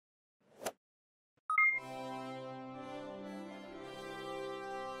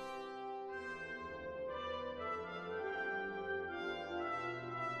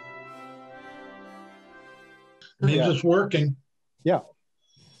Means it's working. Yeah.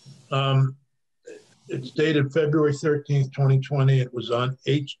 It's dated February 13th, 2020. It was on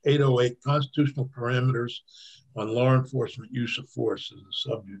H.808, Constitutional Parameters on Law Enforcement Use of Force as the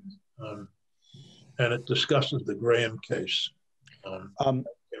subject. And it discusses the Graham case. Came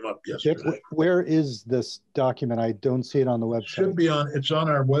up yesterday. Where is this document? I don't see it on the website. Should be on, it's on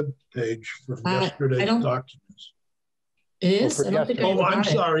our web page from yesterday's documents. It is? I'm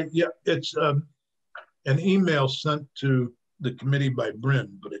sorry. Yeah, it's an email sent to the committee by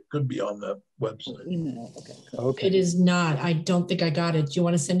Bryn, but it could be on the website. Okay. It is not. I don't think I got it. Do you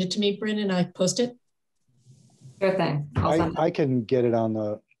want to send it to me, Bryn, and I post it? Sure thing. I can get it on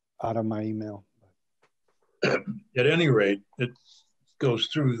out of my email. At any rate, it goes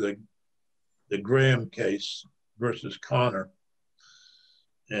through the Graham case versus Connor.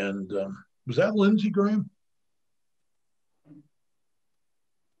 And was that Lindsey Graham?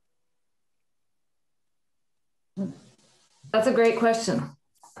 That's a great question.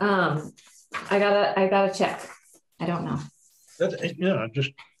 I gotta check. I don't know. Yeah,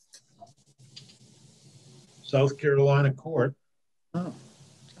 just South Carolina court. Oh.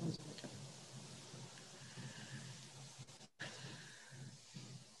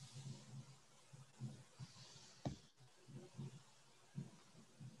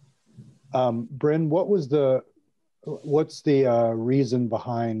 Bryn, what's the reason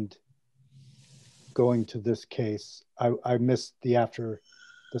behind going to this case? I missed after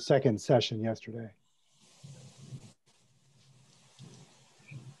the second session yesterday.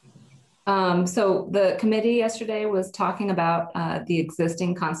 So the committee yesterday was talking about the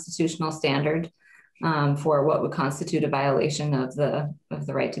existing constitutional standard for what would constitute a violation of the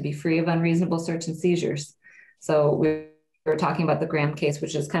right to be free of unreasonable search and seizures. So we were talking about the Graham case,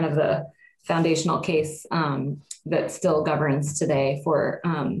 which is kind of the foundational case that still governs today for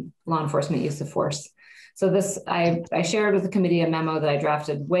law enforcement use of force. So this, I shared with the committee a memo that I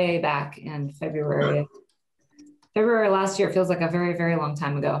drafted way back in February last year. It feels like a very, very long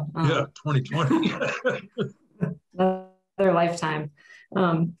time ago. Yeah, 2020. Another lifetime.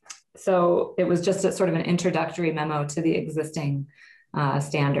 So it was just a sort of an introductory memo to the existing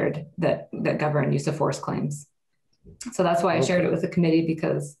standard that govern use of force claims. So that's why I shared it with the committee,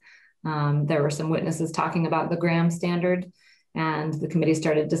 because there were some witnesses talking about the Graham standard, and the committee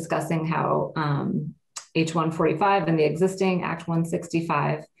started discussing how H.145 and the existing Act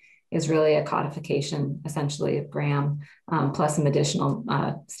 165 is really a codification, essentially, of Graham, plus some additional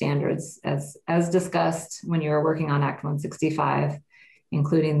standards as discussed when you were working on Act 165,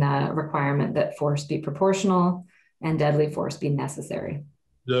 including the requirement that force be proportional and deadly force be necessary.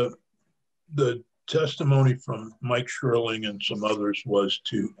 The testimony from Mike Sherling and some others was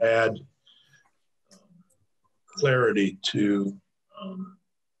to add clarity to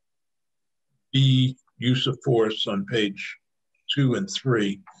B, use of force on page 2 and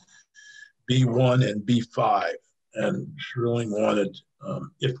 3, B1 and B5. And Sherling wanted,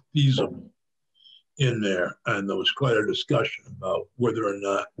 if feasible, in there. And there was quite a discussion about whether or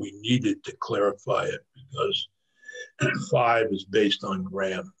not we needed to clarify it, because 5 is based on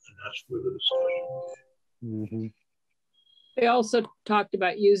Graham, and that's where the discussion. Mm-hmm. They also talked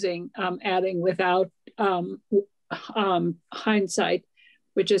about using adding without hindsight,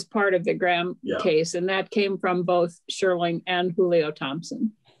 which is part of the Graham case, and that came from both Sherling and Julio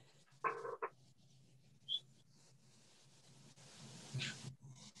Thompson.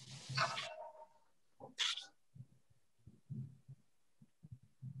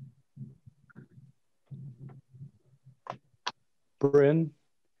 Bryn,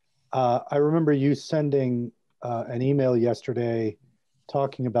 I remember you sending an email yesterday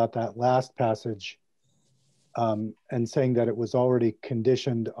talking about that last passage and saying that it was already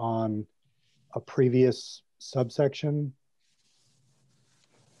conditioned on a previous subsection.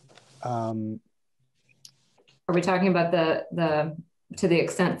 Are we talking about the to the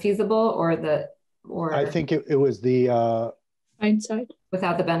extent feasible, or I think it was the hindsight,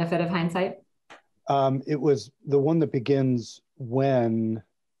 without the benefit of hindsight? It was the one that begins when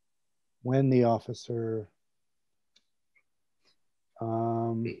the officer,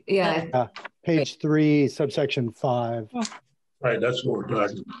 page 3, subsection 5. Right, that's what we're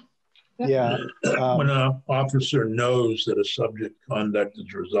talking about. Yeah. When an officer knows that a subject conduct is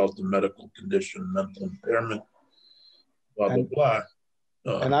a result of medical condition, mental impairment, blah, blah,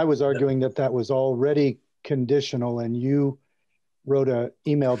 blah. And I was arguing that was already conditional, and you wrote an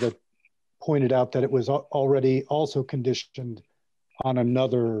email that pointed out that it was already also conditioned on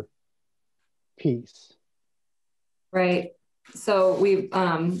another piece. Right. So we,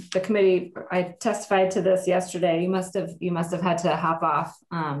 the committee, I testified to this yesterday. You must have had to hop off.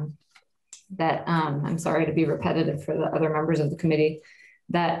 that, I'm sorry to be repetitive for the other members of the committee,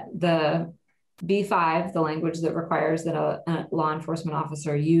 that the B5, the language that requires that a law enforcement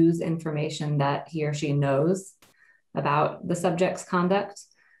officer use information that he or she knows about the subject's conduct,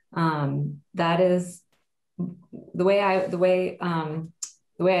 that is the way I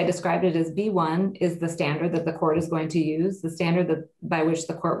described it is B1 is the standard that the court is going to use, the standard by which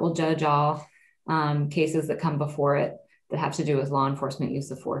the court will judge all cases that come before it that have to do with law enforcement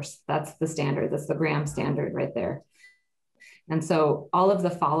use of force. That's the standard. That's the Graham standard right there. And so all of the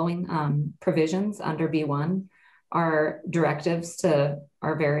following provisions under B1 are various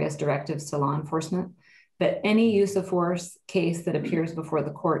directives to law enforcement. But any use of force case that appears before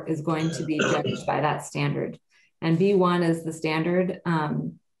the court is going to be judged by that standard. And B1 is the standard,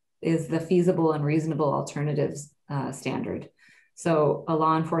 is the feasible and reasonable alternatives standard. So a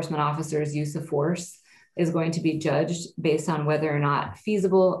law enforcement officer's use of force is going to be judged based on whether or not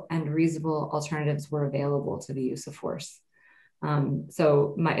feasible and reasonable alternatives were available to the use of force.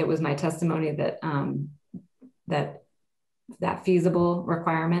 So it was my testimony that that feasible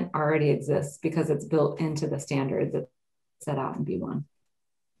requirement already exists because it's built into the standard that's set out in B1.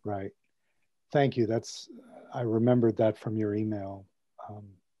 Right. Thank you. I remembered that from your email.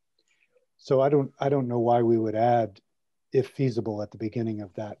 So I don't know why we would add if feasible at the beginning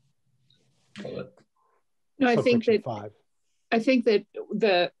of that. No, I think that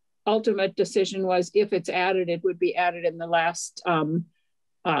the ultimate decision was if it's added, it would be added in the last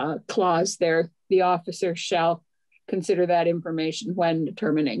clause there. The officer shall consider that information when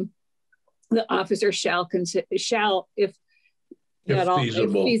determining. The officer shall if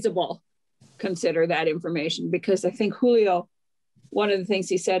feasible, consider that information, because I think Julio, one of the things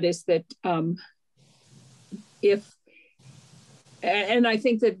he said is that and I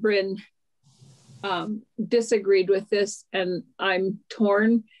think that Bryn disagreed with this, and I'm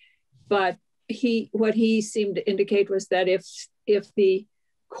torn, but what he seemed to indicate was that if the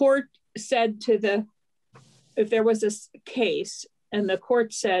court said if there was a case and the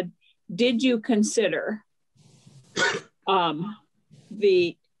court said, did you consider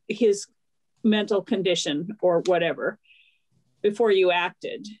his mental condition or whatever before you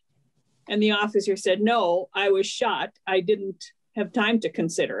acted? And the officer said, no, I was shot, I didn't have time to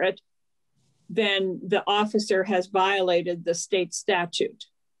consider it. Then the officer has violated the state statute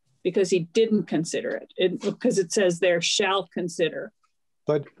because he didn't consider it, because it says there shall consider.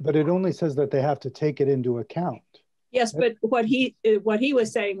 But it only says that they have to take it into account. Yes, but what he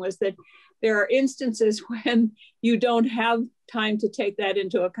was saying was that there are instances when you don't have time to take that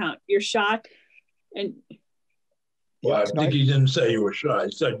into account. You're shot, and well, I think he didn't say you were shot.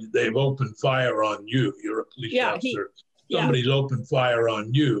 He said they've opened fire on you. You're a police officer. Somebody's opened fire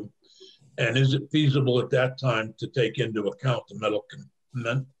on you. And is it feasible at that time to take into account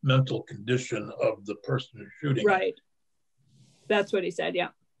the mental condition of the person who's shooting? Right. That's what he said, yeah.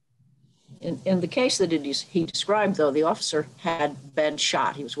 In the case that he described, though, the officer had been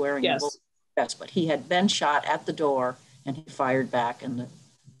shot. He was wearing a bulletproof vest, but he had been shot at the door, and he fired back, and the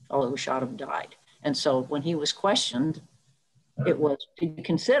fellow who shot him died. And so when he was questioned, it was, did you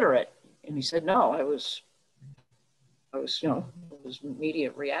consider it? And he said, no, it was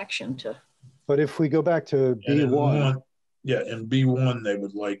immediate reaction to. But if we go back to B1. In B1, they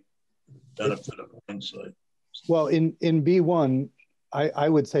would like benefit of hindsight. Well, in B1, I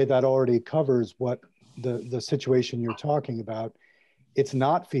would say that already covers what the situation you're talking about. It's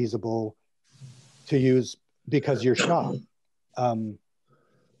not feasible to use because you're shot.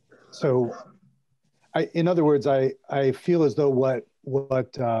 So in other words, I feel as though what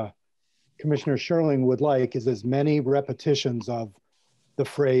Commissioner Sherling would like is as many repetitions of the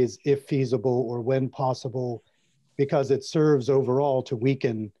phrase if feasible or when possible, because it serves overall to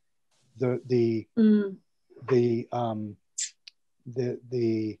weaken the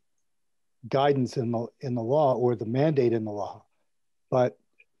guidance in the law or the mandate in the law. But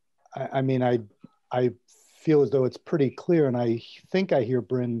I mean, I feel as though it's pretty clear, and I think I hear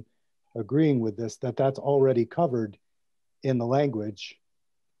Bryn agreeing with this, that's already covered in the language.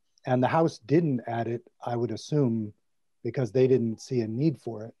 And the House didn't add it, I would assume, because they didn't see a need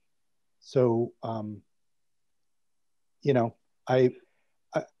for it. So, I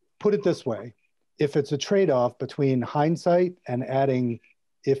put it this way. If it's a trade-off between hindsight and adding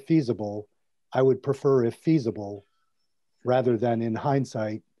if feasible, I would prefer if feasible rather than in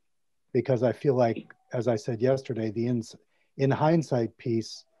hindsight, because I feel like, as I said yesterday, the in hindsight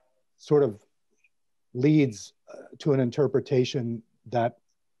piece sort of leads to an interpretation that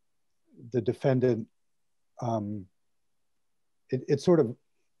the defendant, it sort of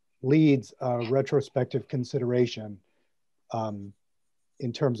leads a retrospective consideration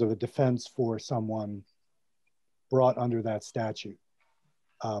in terms of a defense for someone brought under that statute.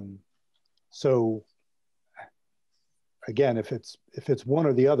 So again, if it's one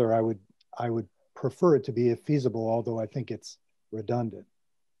or the other, I would prefer it to be feasible, although I think it's redundant.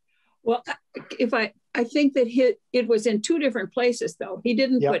 Well, I think that it was in two different places though. He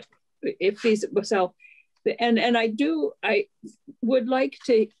didn't put if feasible. So, and I would like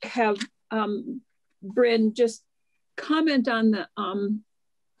to have Bryn just comment on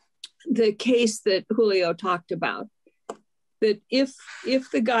the case that Julio talked about. That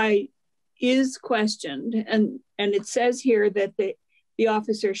if the guy is questioned, and it says here that the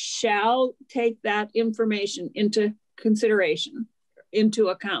officer shall take that information into consideration, into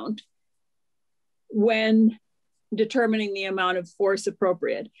account, when determining the amount of force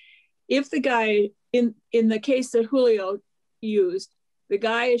appropriate. If the guy, in the case that Julio used, the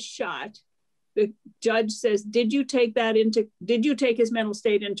guy is shot, the judge says, did you take his mental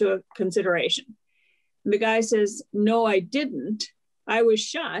state into consideration? And the guy says, no, I didn't. I was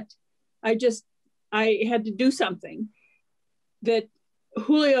shot. I had to do something. That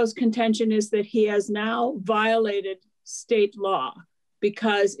Julio's contention is that he has now violated state law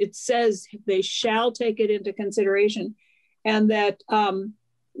because it says they shall take it into consideration, and that a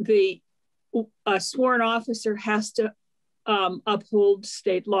sworn officer has to uphold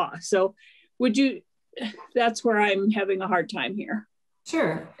state law. So that's where I'm having a hard time here.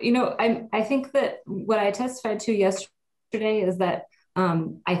 Sure. I think that what I testified to yesterday is that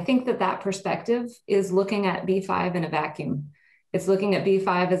I think that perspective is looking at B5 in a vacuum. It's looking at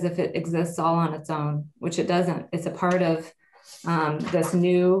B5 as if it exists all on its own, which it doesn't. It's a part of this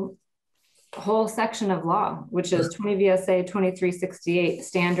new whole section of law, which is 20 VSA 2368,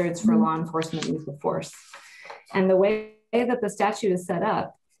 standards for law enforcement use of force. And the way that the statute is set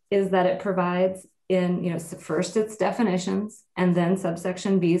up is that it provides first its definitions, and then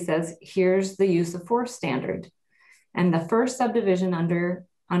subsection B says, here's the use of force standard. And the first subdivision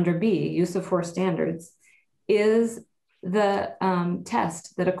under B, use of force standards, is the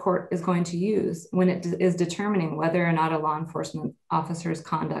test that a court is going to use when it is determining whether or not a law enforcement officer's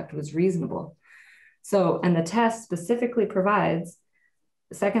conduct was reasonable. So, and the test specifically provides,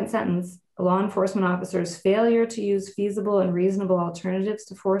 the second sentence, a law enforcement officer's failure to use feasible and reasonable alternatives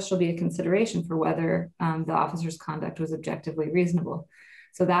to force shall be a consideration for whether the officer's conduct was objectively reasonable.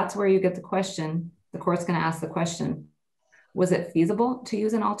 So that's where you get the question. The court's going to ask the question, was it feasible to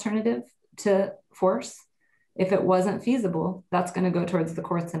use an alternative to force? If it wasn't feasible, that's going to go towards the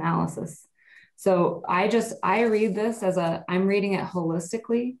court's analysis. So I read this as I'm reading it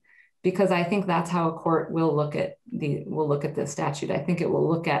holistically, because I think that's how a court will look at the statute. I think it will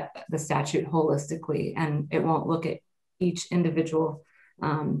look at the statute holistically, and it won't look at each individual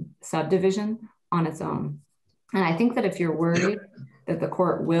subdivision on its own. And I think that if you're worried that the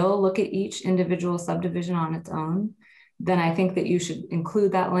court will look at each individual subdivision on its own, then I think that you should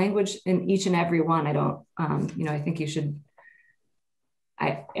include that language in each and every one. I don't, I think you should,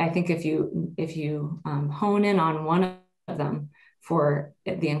 I think if you hone in on one of them for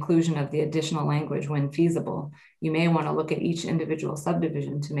the inclusion of the additional language when feasible, you may want to look at each individual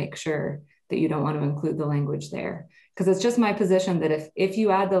subdivision to make sure that you don't want to include the language there. Because it's just my position that if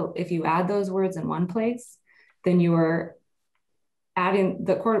you add those words in one place, then you are adding,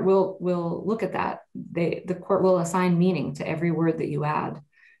 the court will look at that. The court will assign meaning to every word that you add.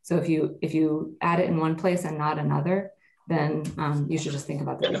 So if you add it in one place and not another, then you should just think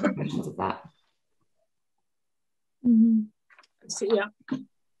about the repercussions of that. Mm-hmm. So, yeah.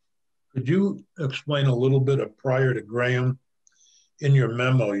 Could you explain a little bit of prior to Graham? In your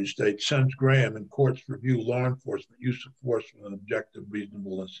memo, you state, since Graham and courts review law enforcement use of force with an objective,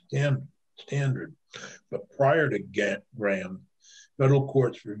 reasonable, and standard. But prior to Graham, federal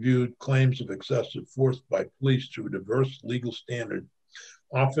courts reviewed claims of excessive force by police through a diverse legal standard,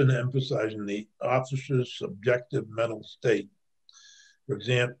 often emphasizing the officer's subjective mental state. For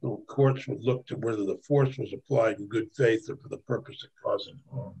example, courts would look to whether the force was applied in good faith or for the purpose of causing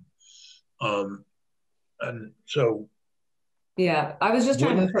harm. And so, yeah, I was just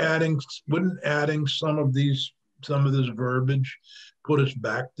trying to wouldn't adding some of this verbiage put us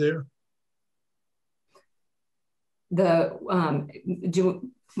back there? When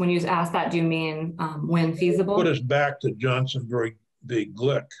you ask that, do you mean when feasible? Put us back to Johnson v.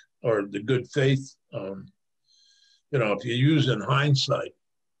 Glick, or the good faith. If you use in hindsight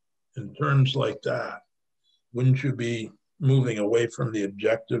in terms like that, wouldn't you be moving away from the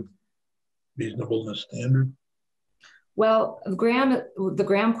objective reasonableness standard? Well, the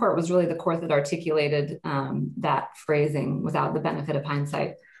Graham court was really the court that articulated that phrasing without the benefit of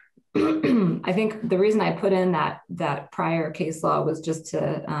hindsight. I think the reason I put in that prior case law was just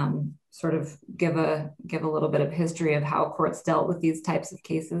to sort of give a little bit of history of how courts dealt with these types of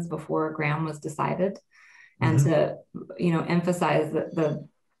cases before Graham was decided, and to emphasize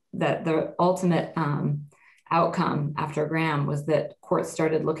that the ultimate outcome after Graham was that courts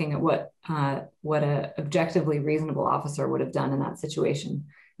started looking at what a objectively reasonable officer would have done in that situation,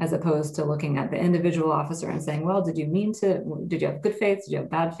 as opposed to looking at the individual officer and saying, well, did you have good faith? Did you have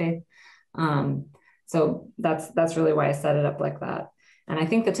bad faith? So that's really why I set it up like that. And I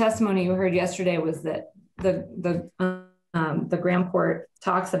think the testimony you heard yesterday was that the Graham court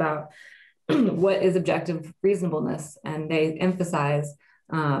talks about what is objective reasonableness, and they emphasize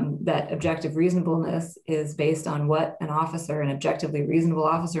that objective reasonableness is based on what an objectively reasonable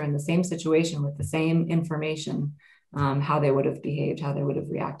officer in the same situation with the same information, how they would have behaved, how they would have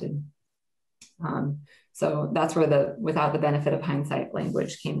reacted. So that's where without the benefit of hindsight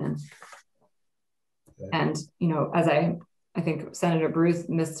language came in. Okay. And, as I think Senator Bruce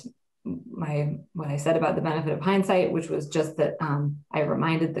missed what I said about the benefit of hindsight, which was just that I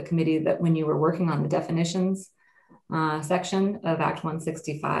reminded the committee that when you were working on the definitions section of Act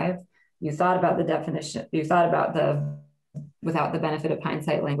 165, you thought about the definition, you thought about without the benefit of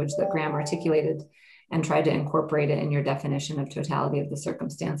hindsight language that Graham articulated, and tried to incorporate it in your definition of totality of the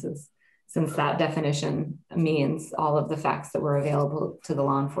circumstances, since that definition means all of the facts that were available to the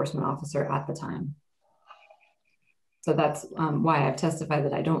law enforcement officer at the time. So that's why I've testified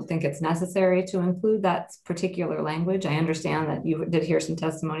that I don't think it's necessary to include that particular language. I understand that you did hear some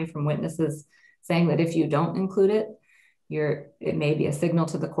testimony from witnesses saying that if you don't include it, it may be a signal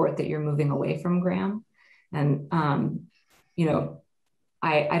to the court that you're moving away from Graham. And,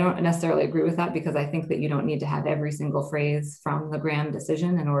 I don't necessarily agree with that, because I think that you don't need to have every single phrase from the Graham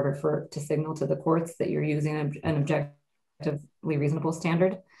decision in order to signal to the courts that you're using an objectively reasonable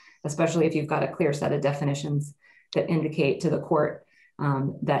standard, especially if you've got a clear set of definitions that indicate to the court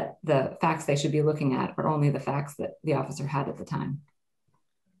that the facts they should be looking at are only the facts that the officer had at the time.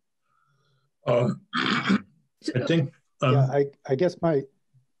 I think... I guess my...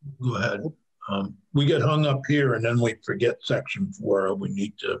 Go ahead. We get hung up here and then we forget section 4. We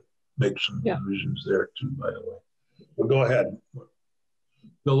need to make some revisions there too, by the way. Well, go ahead,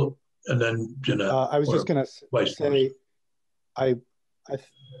 Philip, and then Jeanette. I was just going to say, I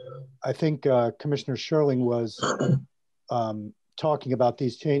think Commissioner Sherling was talking about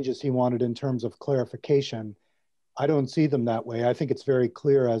these changes he wanted in terms of clarification. I don't see them that way. I think it's very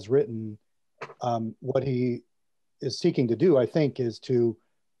clear as written. What he is seeking to do, I think, is to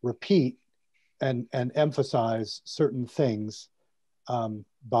repeat and emphasize certain things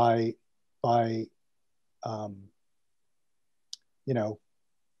by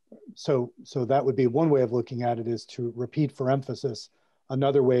so that would be one way of looking at it, is to repeat for emphasis.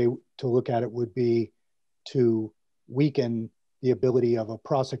 Another way to look at it would be to weaken the ability of a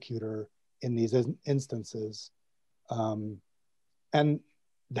prosecutor in these instances. And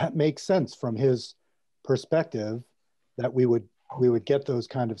that makes sense from his perspective, that we would get those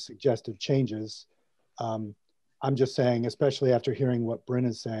kind of suggestive changes. I'm just saying, especially after hearing what Bryn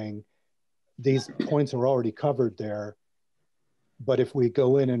is saying, these points are already covered there. But if we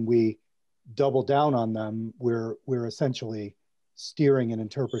go in and we double down on them, we're essentially steering an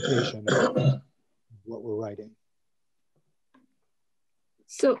interpretation of what we're writing.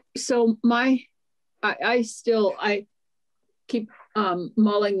 So I keep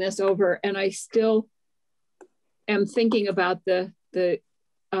mulling this over, and I still am thinking about the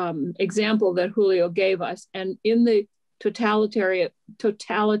example that Julio gave us. And in the totality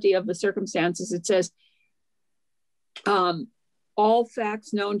of the circumstances, it says, all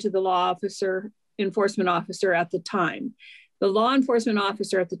facts known to the law enforcement officer at the time. The law enforcement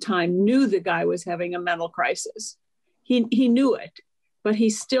officer at the time knew the guy was having a mental crisis. He knew it, but he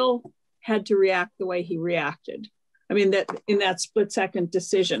still had to react the way he reacted. I mean, that in that split-second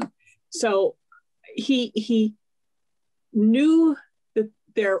decision. So he knew that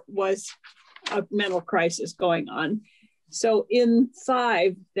there was a mental crisis going on. So in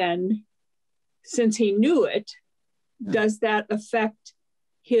 5, then, since he knew it, does that affect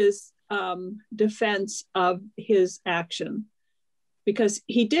his defense of his action? Because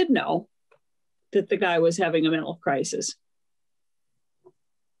he did know that the guy was having a mental crisis.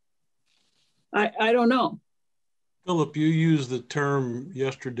 I don't know. Philip, you used the term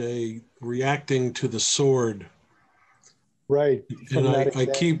yesterday, reacting to the sword. Right. And I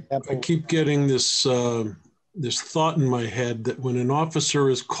keep getting this this thought in my head that when an officer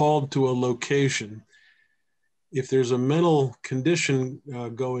is called to a location, if there's a mental condition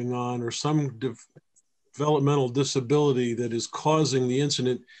going on or some developmental disability that is causing the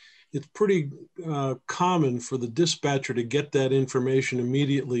incident, it's pretty common for the dispatcher to get that information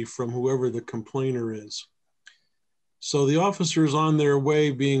immediately from whoever the complainer is. So the officer's on their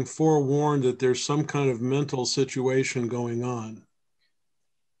way being forewarned that there's some kind of mental situation going on.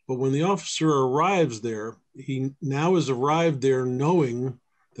 But when the officer arrives there, he now has arrived there knowing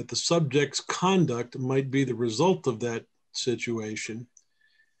that the subject's conduct might be the result of that situation.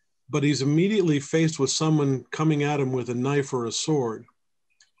 But he's immediately faced with someone coming at him with a knife or a sword.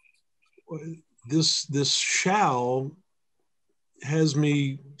 This shall has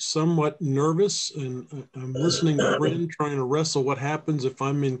me somewhat nervous, and I'm listening to Bryn trying to wrestle what happens if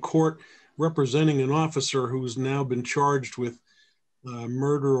I'm in court representing an officer who's now been charged with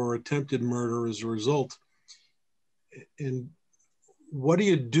murder or attempted murder as a result. And what do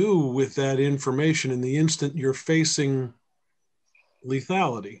you do with that information in the instant you're facing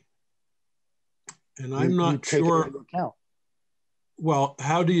lethality? And I'm not sure. Well,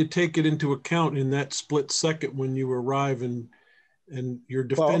 how do you take it into account in that split second when you arrive and you're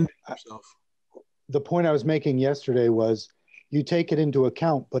defending yourself? The point I was making yesterday was you take it into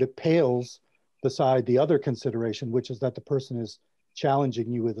account, but it pales beside the other consideration, which is that the person is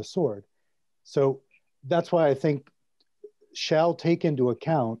challenging you with a sword. So that's why I think shall take into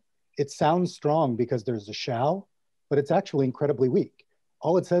account, it sounds strong because there's a shall, but it's actually incredibly weak.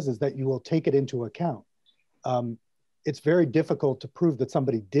 All it says is that you will take it into account. It's very difficult to prove that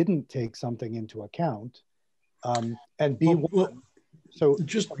somebody didn't take something into account. And B1, so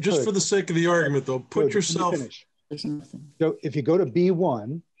just for the sake of the argument though, put yourself. So if you go to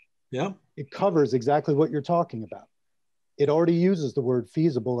B1, yeah, it covers exactly what you're talking about. It already uses the word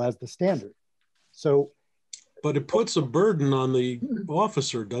feasible as the standard. So, but it puts a burden on the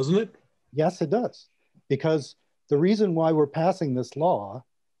officer, doesn't it? Yes, it does. Because the reason why we're passing this law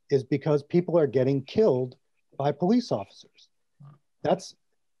is because people are getting killed by police officers.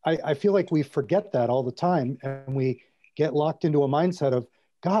 I feel like we forget that all the time, and we get locked into a mindset of,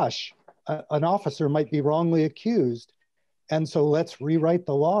 gosh, an officer might be wrongly accused, and so let's rewrite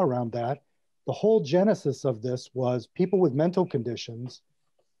the law around that. The whole genesis of this was people with mental conditions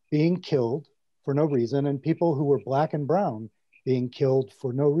being killed for no reason, and people who were Black and brown being killed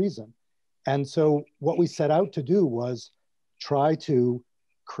for no reason. And so what we set out to do was try to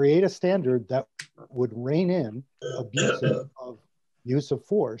create a standard that would rein in abuse of use of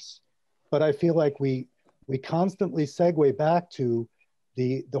force. But I feel like we constantly segue back to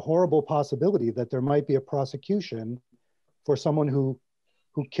the horrible possibility that there might be a prosecution for someone who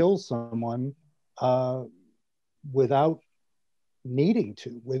kills someone without needing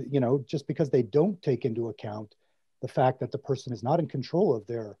to, just because they don't take into account the fact that the person is not in control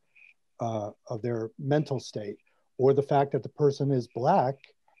of their mental state, or the fact that the person is Black.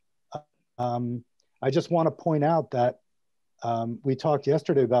 I just want to point out that we talked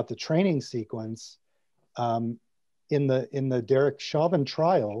yesterday about the training sequence in the Derek Chauvin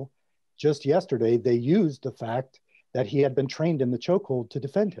trial. Just yesterday, they used the fact that he had been trained in the chokehold to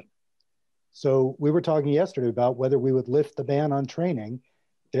defend him. So we were talking yesterday about whether we would lift the ban on training.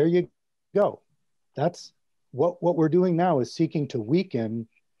 There you go. That's what we're doing now, is seeking to weaken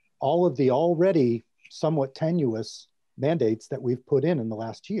all of the already somewhat tenuous mandates that we've put in the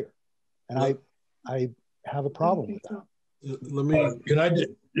last year. And I have a problem with that. Can I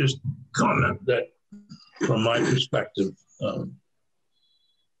just comment that from my perspective, the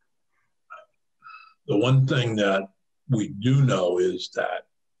one thing that we do know is that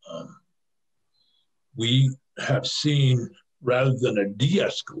we have seen, rather than a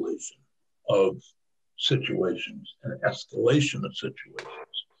de-escalation of situations, an escalation of situations.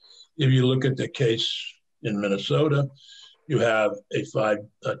 If you look at the case in Minnesota, you have a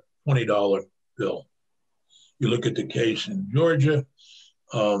 $20 bill. You look at the case in Georgia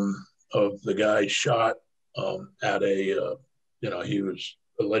of the guy shot at he was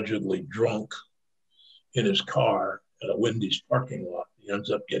allegedly drunk in his car at a Wendy's parking lot. He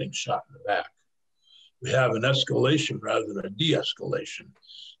ends up getting shot in the back. We have an escalation rather than a de-escalation,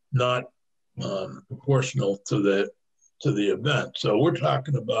 not proportional to the event. So we're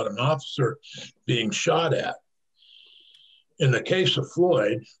talking about an officer being shot at. In the case of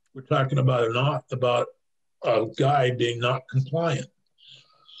Floyd, we're talking about a guy being not compliant.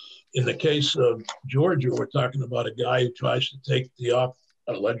 In the case of Georgia, we're talking about a guy who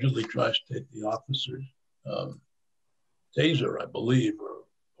allegedly tries to take the officer's taser, I believe,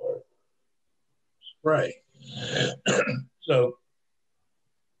 or spray. So,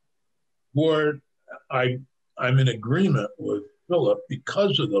 Ward, I'm in agreement with Philip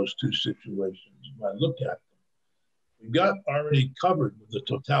because of those two situations. When I look at them, we've got already covered with the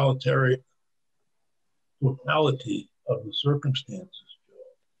totality of the circumstances, Joe.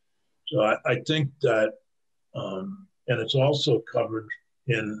 So I think that, and it's also covered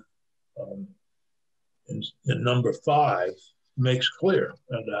in number 5, makes clear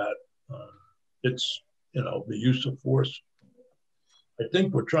that it's, the use of force. I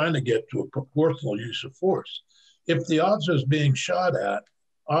think we're trying to get to a proportional use of force. If the officer is being shot at,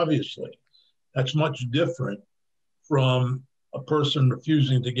 obviously, that's much different from a person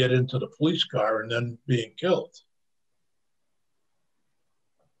refusing to get into the police car and then being killed.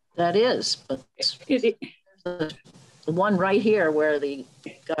 That is, but the one right here where the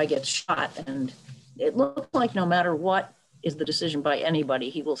guy gets shot, and it looked like no matter what is the decision by anybody,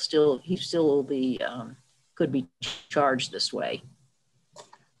 he still will be, could be charged this way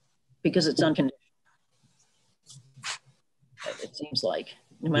because it's unconditional. It seems like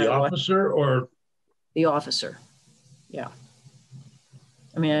no matter the officer what, or the officer. Yeah.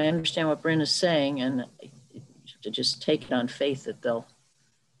 I mean, I understand what Bryn is saying, and you have to just take it on faith that they'll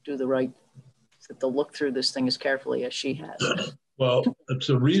do the right, that they'll look through this thing as carefully as she has. Well, it's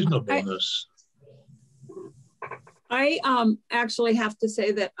a reasonableness. I actually have to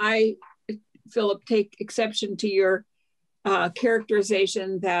say that I, Philip, take exception to your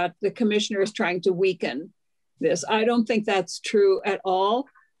characterization that the commissioner is trying to weaken this. I don't think that's true at all.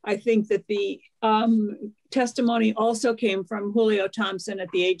 I think that the testimony also came from Julio Thompson at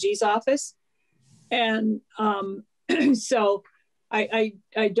the AG's office. And so I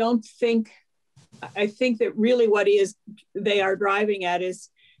don't think, I think that really what they are driving at is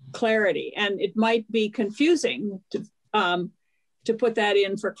clarity. And it might be confusing to put that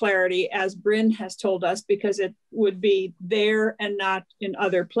in for clarity, as Bryn has told us, because it would be there and not in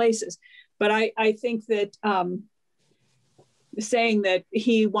other places. But I think that saying that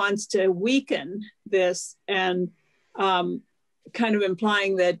he wants to weaken this and kind of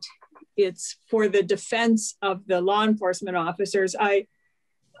implying that it's for the defense of the law enforcement officers, I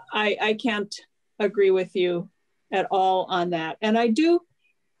can't agree with you at all on that. And I do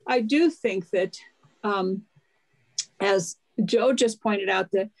think that, as Joe just pointed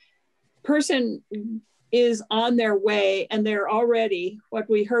out, the person is on their way, and they're already, what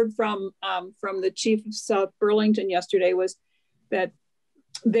we heard from the chief of South Burlington yesterday was that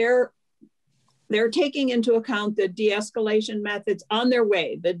they're taking into account the de-escalation methods on their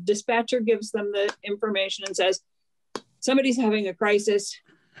way. The dispatcher gives them the information and says, somebody's having a crisis,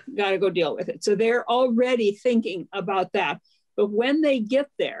 got to go deal with it. So they're already thinking about that. But when they get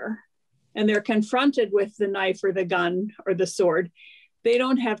there and they're confronted with the knife or the gun or the sword, they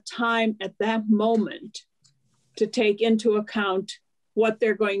don't have time at that moment to take into account what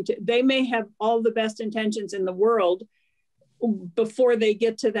they're going to, they may have all the best intentions in the world before they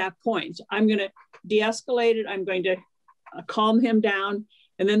get to that point. I'm going to de-escalate it. I'm going to calm him down.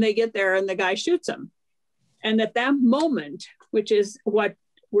 And then they get there and the guy shoots him. And at that moment, which is what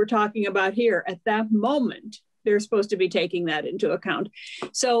we're talking about here, at that moment, they're supposed to be taking that into account.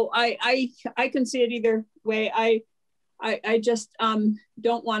 So I can see it either way. I just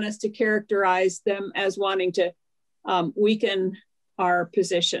don't want us to characterize them as wanting to weaken our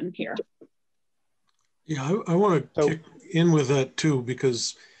position here. Yeah, I want to kick in with that too,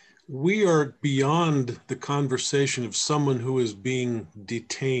 because we are beyond the conversation of someone who is being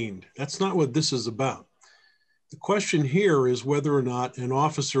detained. That's not what this is about. The question here is whether or not an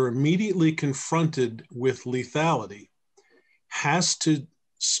officer immediately confronted with lethality has to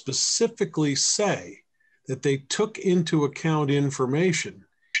specifically say that they took into account information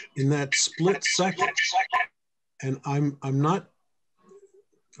in that split second. And I'm not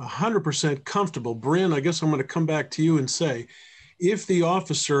 100% comfortable. Bryn, I guess I'm going to come back to you and say, if the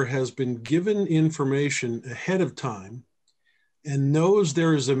officer has been given information ahead of time and knows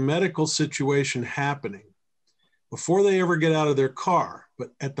there is a medical situation happening before they ever get out of their car,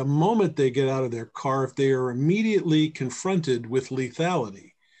 but at the moment they get out of their car, if they are immediately confronted with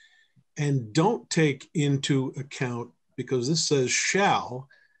lethality and don't take into account, because this says shall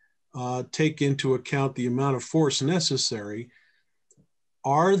take into account the amount of force necessary,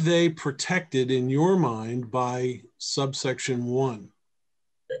 are they protected in your mind by subsection 1?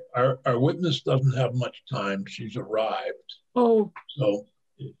 Our witness doesn't have much time. She's arrived. Oh. So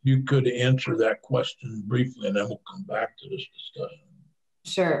if you could answer that question briefly, and then we'll come back to this discussion.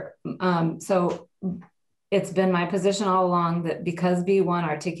 Sure. So it's been my position all along that because B1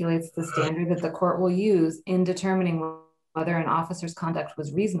 articulates the standard that the court will use in determining whether an officer's conduct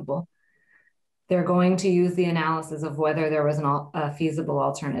was reasonable, they're going to use the analysis of whether there was a feasible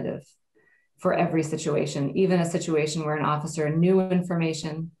alternative for every situation, even a situation where an officer knew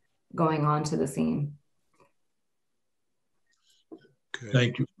information going on to the scene. Okay.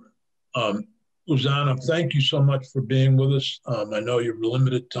 Thank you. Luzana, thank you so much for being with us. I know you've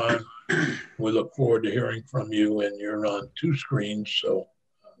limited time. We look forward to hearing from you, and you're on 2 screens, so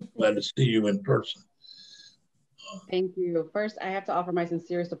glad to see you in person. Thank you. First, I have to offer my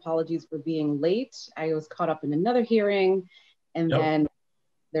sincerest apologies for being late. I was caught up in another hearing, and then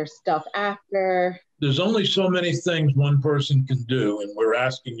there's stuff after. There's only so many things one person can do, and we're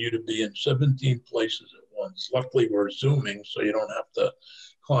asking you to be in 17 places at once. Luckily, we're Zooming, so you don't have to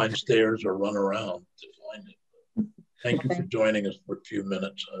climb stairs or run around to find it. Thank you for joining us for a few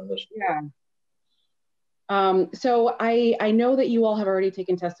minutes on this. Yeah. So I know that you all have already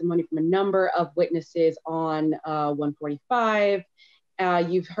taken testimony from a number of witnesses on 145.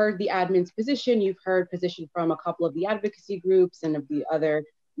 You've heard the admin's position. You've heard position from a couple of the advocacy groups and of the other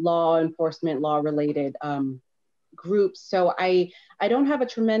law enforcement, law-related groups. So I don't have a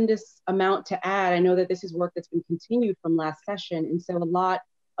tremendous amount to add. I know that this is work that's been continued from last session. And so a lot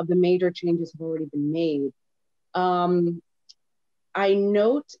of the major changes have already been made. I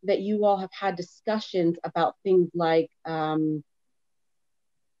note that you all have had discussions about things like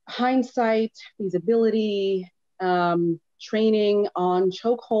hindsight, feasibility, training on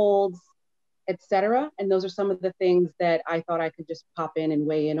chokeholds, etc. And those are some of the things that I thought I could just pop in and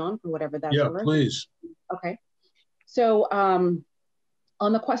weigh in on for whatever that's worth. Yeah, please. Okay. So on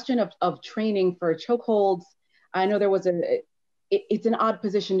the question of training for chokeholds, I know there was it's an odd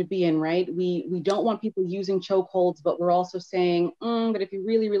position to be in, right? We don't want people using chokeholds, but we're also saying, but if you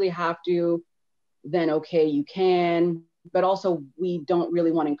really, really have to, then okay, you can. But also, we don't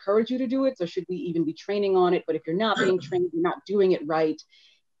really want to encourage you to do it. So should we even be training on it? But if you're not being trained, you're not doing it right.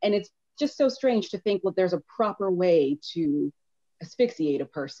 And it's just so strange to think, well, there's a proper way to asphyxiate a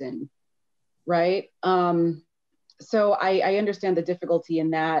person, right? So I understand the difficulty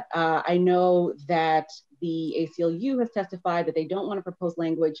in that. I know that the ACLU has testified that they don't want to propose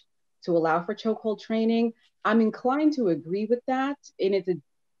language to allow for chokehold training. I'm inclined to agree with that, and it's a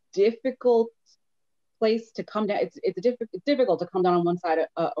difficult place to come down. It's difficult to come down on one side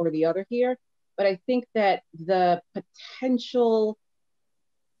or the other here, but I think that the potential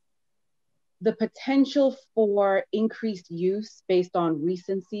for increased use based on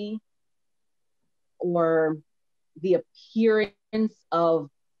recency or the appearance of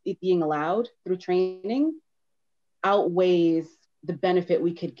it being allowed through training outweighs the benefit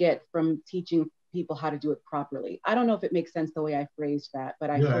we could get from teaching people how to do it properly. I don't know if it makes sense the way I phrased that, but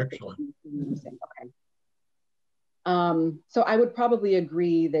I hope actually. Okay. So I would probably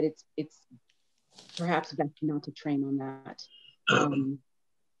agree that it's perhaps best not to train on that.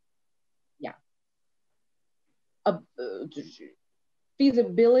 Yeah.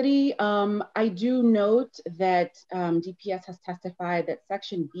 Feasibility, I do note that DPS has testified that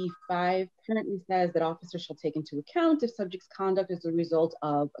section B5 currently says that officers shall take into account if subject's conduct is a result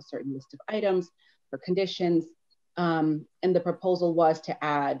of a certain list of items or conditions, and the proposal was to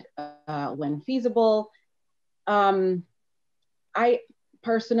add when feasible. I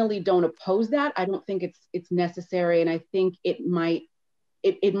personally don't oppose that. I don't think it's necessary, and I think it might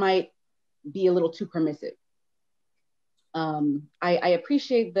be a little too permissive. I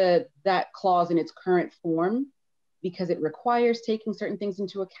appreciate that clause in its current form because it requires taking certain things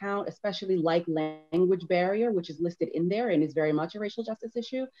into account, especially like language barrier, which is listed in there and is very much a racial justice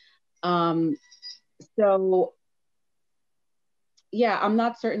issue. So yeah, I'm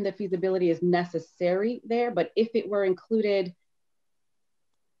not certain that feasibility is necessary there, but if it were included,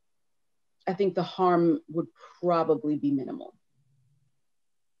 I think the harm would probably be minimal.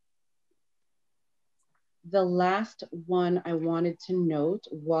 The last one I wanted to note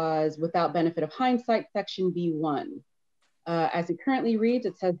was without benefit of hindsight, section B1. As it currently reads,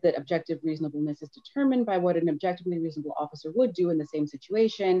 it says that objective reasonableness is determined by what an objectively reasonable officer would do in the same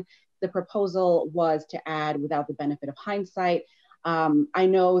situation. The proposal was to add without the benefit of hindsight. I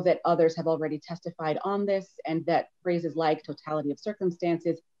know that others have already testified on this and that phrases like totality of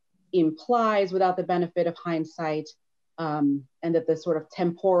circumstances implies without the benefit of hindsight, and that the sort of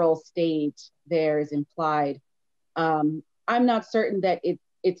temporal state there is implied. I'm not certain that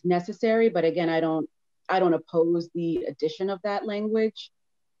it's necessary, but again, I don't oppose the addition of that language.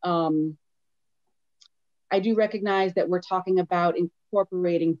 I do recognize that we're talking about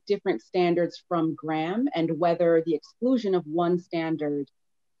incorporating different standards from Graham and whether the exclusion of one standard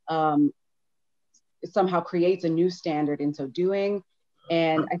somehow creates a new standard in so doing.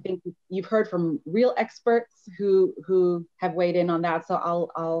 And I think you've heard from real experts who have weighed in on that. So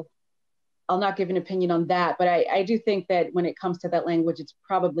I'll not give an opinion on that, but I do think that when it comes to that language, it's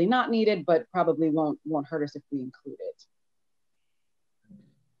probably not needed, but probably won't hurt us if we include it.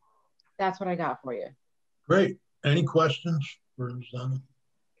 That's what I got for you. Great. Any questions for Zana?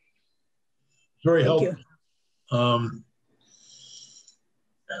 Very helpful.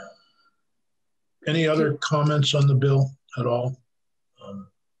 Any other comments on the bill at all?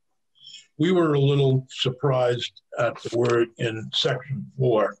 We were a little surprised at the word in section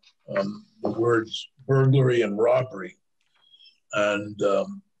 4, the words burglary and robbery. And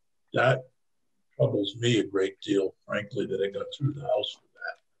that troubles me a great deal, frankly, that I got through the House for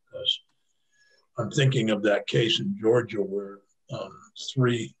that, because I'm thinking of that case in Georgia where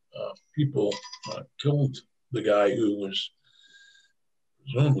 3 people killed the guy who was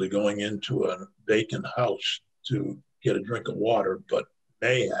presumably going into a vacant house to get a drink of water, but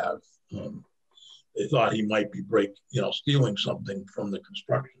may have. They thought he might be stealing something from the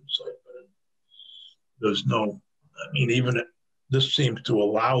construction site, but there's no, I mean, even this seems to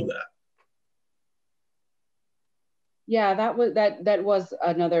allow that. Yeah, that was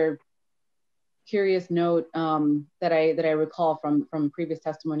another curious note that I recall from previous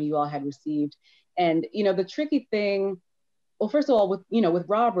testimony you all had received. And the tricky thing, well, first of all, with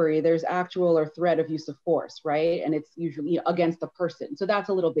robbery, there's actual or threat of use of force, right? And it's usually against the person, so that's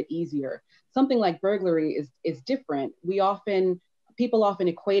a little bit easier. Something like burglary is different. People often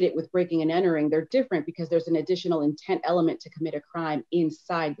equate it with breaking and entering. They're different because there's an additional intent element to commit a crime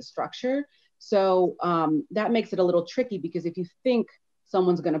inside the structure. So that makes it a little tricky, because if you think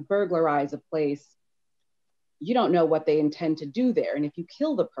someone's going to burglarize a place, you don't know what they intend to do there. And if you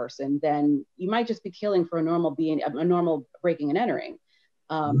kill the person, then you might just be killing for a normal breaking and entering,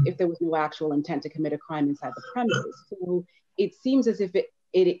 if there was no actual intent to commit a crime inside the premises. So it seems as if it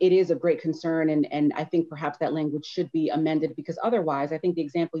is a great concern, and I think perhaps that language should be amended, because otherwise, I think the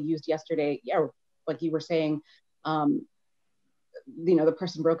example used yesterday, like you were saying, the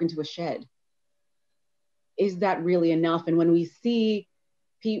person broke into a shed. Is that really enough? And when we see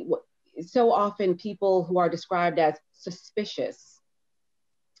so often people who are described as suspicious,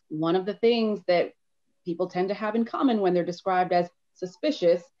 one of the things that people tend to have in common when they're described as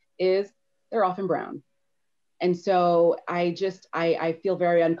suspicious is they're often brown. And so I feel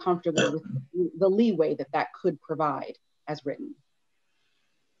very uncomfortable with the leeway that could provide as written.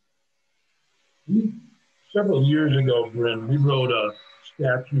 Several years ago, Bryn, we wrote a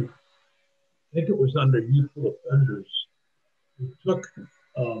statute, I think it was under youthful offenders. We took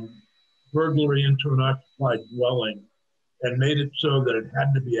burglary into an occupied dwelling and made it so that it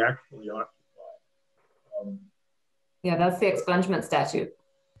had to be actually occupied. Yeah, that's the expungement statute.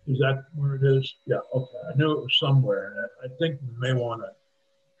 Is that where it is? Yeah, okay. I knew it was somewhere. I think we may want to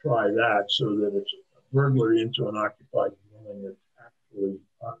try that so that it's a burglary into an occupied dwelling that's actually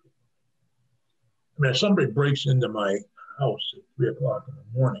occupied. I mean, if somebody breaks into my house at 3 o'clock in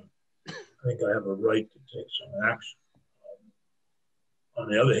the morning, I think I have a right to take some action. On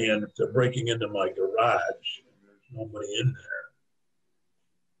the other hand, if they're breaking into my garage and there's nobody in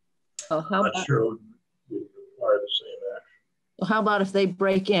there, I'm not sure it would require the same action. Well, how about if they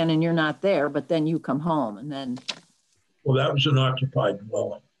break in and you're not there, but then you come home and then? Well, that was an occupied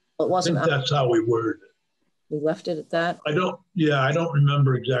dwelling. It wasn't. I think that's how we worded it. We left it at that? I don't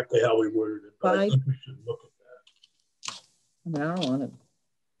remember exactly how we worded it, but I think we should look at that. I don't want to.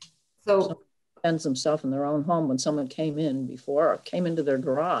 So defends themselves in their own home when someone came in before, or came into their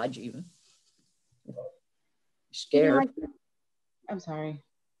garage even. Scared. I'm sorry.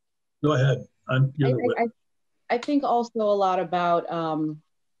 Go ahead. I think also a lot about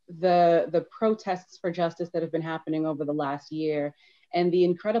the protests for justice that have been happening over the last year, and the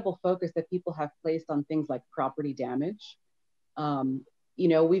incredible focus that people have placed on things like property damage.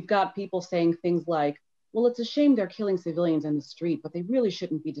 We've got people saying things like, well, it's a shame they're killing civilians in the street, but they really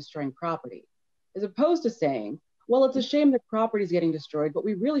shouldn't be destroying property. As opposed to saying, well, it's a shame that property is getting destroyed, but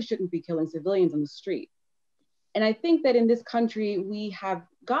we really shouldn't be killing civilians in the street. And I think that in this country, we have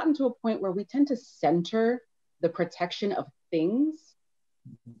gotten to a point where we tend to center the protection of things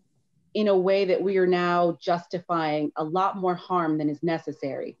in a way that we are now justifying a lot more harm than is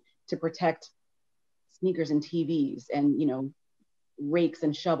necessary to protect sneakers and TVs and, rakes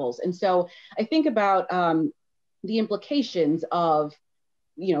and shovels. And so I think about the implications of,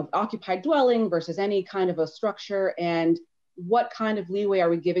 occupied dwelling versus any kind of a structure, and what kind of leeway are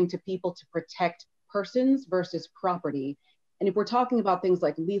we giving to people to protect persons versus property. And if we're talking about things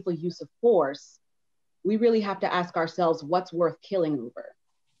like lethal use of force, we really have to ask ourselves what's worth killing over.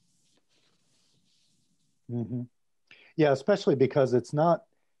 Mm-hmm. Yeah, especially because it's not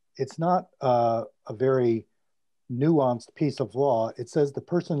a very nuanced piece of law. It says the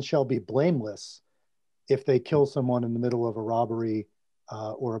person shall be blameless if they kill someone in the middle of a robbery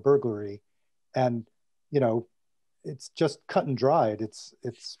or a burglary. And, it's just cut and dried. It's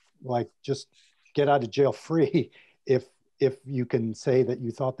like just get out of jail free if if you can say that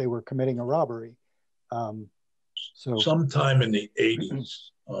you thought they were committing a robbery. So sometime in the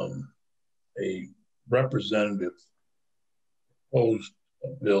 80s, a representative proposed a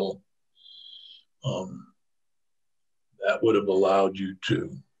bill that would have allowed you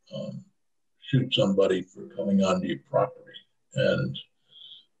to shoot somebody for coming onto your property. And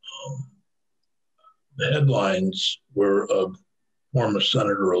the headlines were of former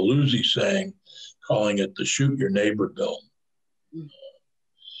Senator Aluzzi calling it the Shoot Your Neighbor bill.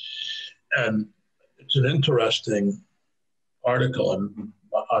 And it's an interesting article, and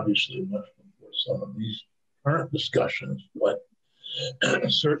obviously much before some of these current discussions, but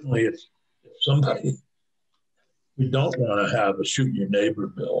certainly if somebody, we don't want to have a shoot your neighbor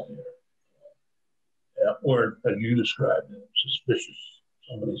bill here, or as you described it,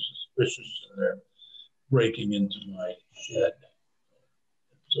 somebody's suspicious and they're breaking into my shed.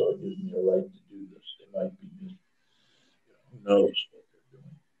 So it gives me a right to do this. They might be just, who knows what they're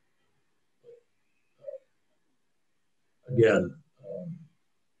doing. Again,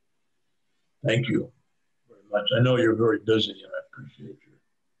 thank you very much. I know you're very busy and I appreciate your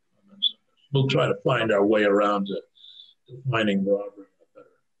comments on this. We'll try to find our way around to defining robbery in a better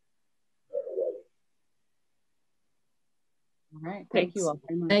way. All right. Thank you all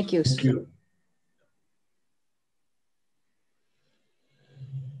very much. Thank you. Thank you.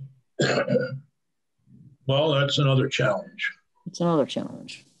 Well, that's another challenge. It's another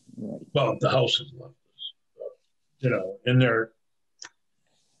challenge. Right. Well, the House has left us. In there,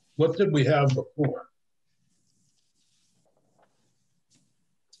 what did we have before?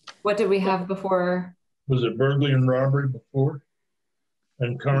 What did we have before? Was it burglary and robbery before?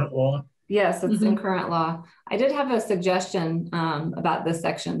 And current law? Yes, it's in current law. I did have a suggestion about this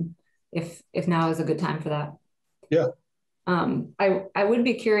section, if now is a good time for that. Yeah. I would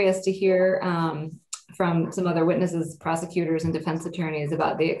be curious to hear from some other witnesses, prosecutors, and defense attorneys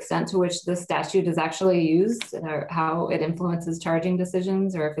about the extent to which this statute is actually used, or how it influences charging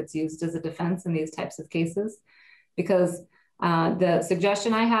decisions, or if it's used as a defense in these types of cases. Because the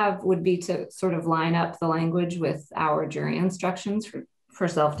suggestion I have would be to sort of line up the language with our jury instructions for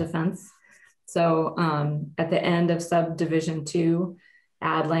self-defense. So at the end of subdivision 2,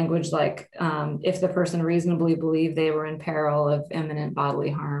 add language like if the person reasonably believed they were in peril of imminent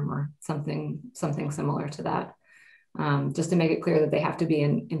bodily harm, or something similar to that, just to make it clear that they have to be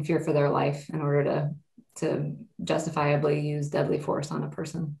in fear for their life in order to justifiably use deadly force on a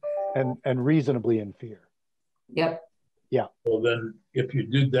person. And reasonably in fear. Yep. Yeah. Well, then if you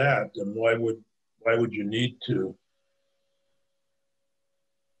did that, then why would you need to?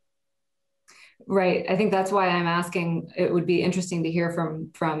 Right. I think that's why I'm asking. It would be interesting to hear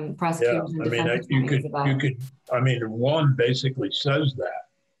from prosecutors and defense attorneys about. One basically says that.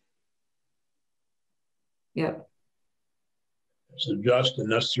 Yep. It's a just and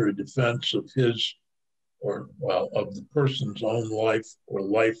necessary defense of his, of the person's own life or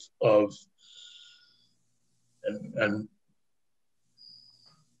life of, and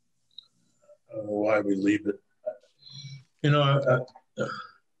I don't know why we leave it.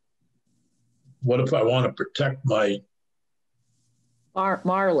 What if I want to protect my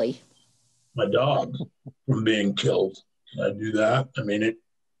Marley, my dog, from being killed? Can I do that?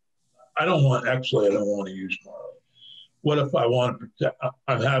 I don't want to use Marley. What if I want to protect?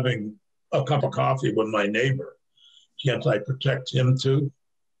 I'm having a cup of coffee with my neighbor. Can't I protect him too?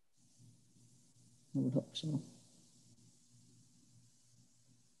 I would hope so.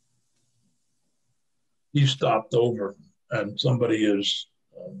 He stopped over, and somebody is.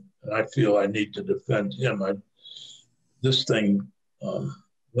 And I feel I need to defend him. This thing,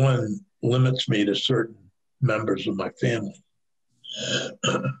 one, limits me to certain members of my family.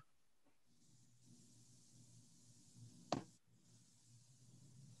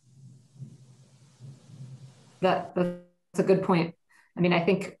 That's a good point. I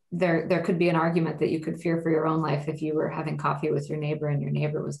think there could be an argument that you could fear for your own life if you were having coffee with your neighbor and your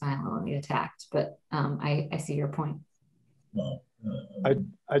neighbor was violently attacked. But I see your point. No. I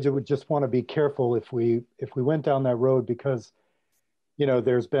would just want to be careful if we went down that road, because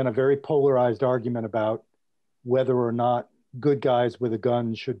there's been a very polarized argument about whether or not good guys with a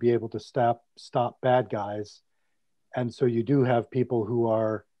gun should be able to stop bad guys. And so you do have people who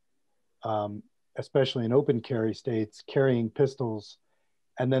are, especially in open carry states, carrying pistols,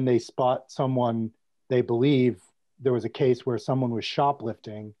 and then they spot someone. They believe there was a case where someone was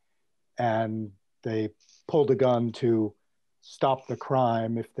shoplifting and they pulled a gun to stop the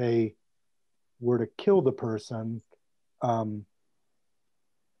crime if they were to kill the person. So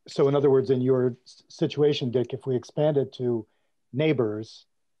in other words, in your situation, Dick, if we expand it to neighbors,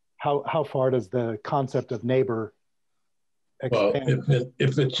 how far does the concept of neighbor expand. Well,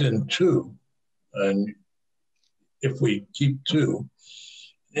 if it's in 2, and if we keep 2,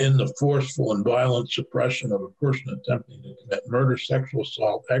 in the forceful and violent suppression of a person attempting to commit murder, sexual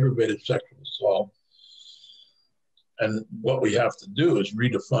assault, aggravated sexual assault, and what we have to do is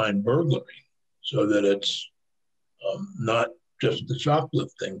redefine burglary so that it's not just the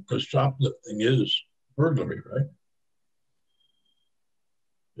shoplifting, because shoplifting is burglary, right?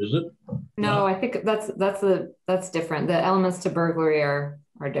 Is it? No, I think that's different. The elements to burglary are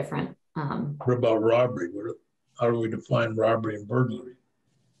different. What about robbery? How do we define robbery and burglary?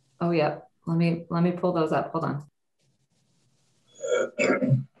 Oh yeah, let me pull those up. Hold on.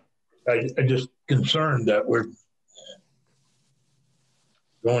 I just concerned that we're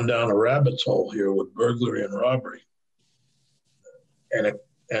going down a rabbit's hole here with burglary and robbery, and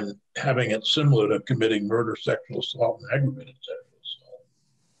having it similar to committing murder, sexual assault, and aggravated sexual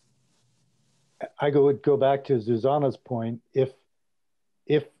assault. I would go back to Zuzana's point. If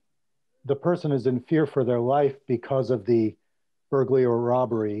the person is in fear for their life because of the burglary or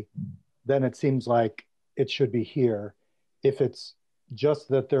robbery, then it seems like it should be here. If it's just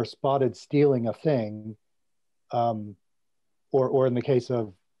that they're spotted stealing a thing, or in the case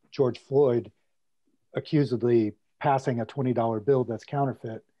of George Floyd, accusedly passing a $20 bill that's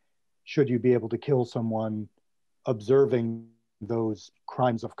counterfeit, should you be able to kill someone observing those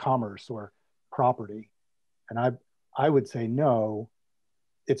crimes of commerce or property? And I would say no.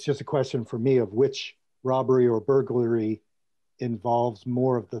 It's just a question for me of which robbery or burglary involves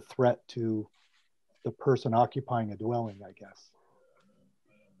more of the threat to the person occupying a dwelling, I guess.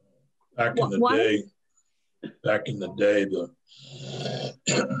 Back in the day,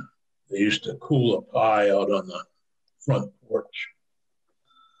 they used to cool a pie out on the front porch.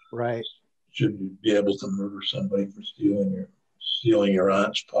 Right. Should you be able to murder somebody for stealing your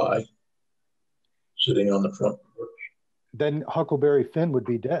aunt's pie, sitting on the front porch? Then Huckleberry Finn would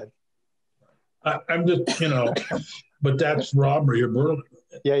be dead. I'm just, but that's robbery or burglary.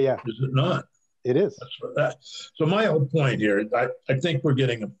 Yeah. Is it not? It is. That's what that. So my whole point here, I think we're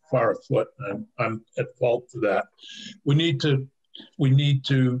getting far afoot, and I'm at fault for that. We need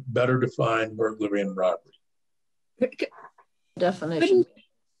to better define burglary and robbery. Definition.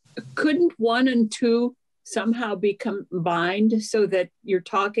 Couldn't 1 and 2 somehow be combined so that you're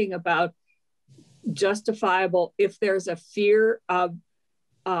talking about justifiable if there's a fear of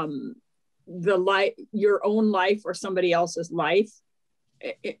your own life or somebody else's life,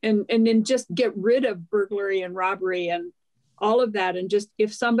 and then just get rid of burglary and robbery and all of that, and just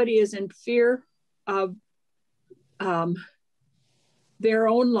if somebody is in fear of their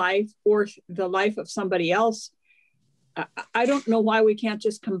own life or the life of somebody else, I don't know why we can't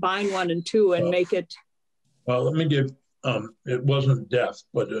just combine 1 and 2 and make it. Well, let me give, it wasn't death,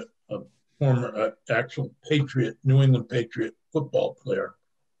 but a former actual Patriot, New England Patriot football player,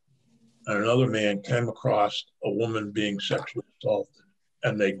 and another man came across a woman being sexually assaulted,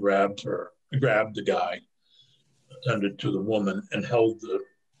 and they grabbed the guy, attended to the woman, and held the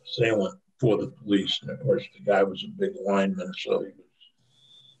assailant for the police. And of course, the guy was a big lineman, so he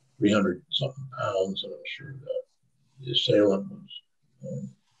was 300-something pounds, and I'm sure that the assailant was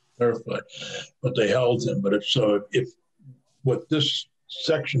terrified. But they held him. But if what this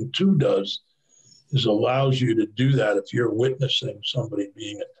Section 2 does is allows you to do that if you're witnessing somebody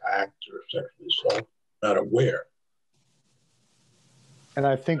being attacked or sexually assaulted, no matter where. And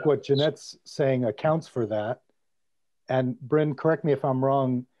I think what Jeanette's saying accounts for that. And Bryn, correct me if I'm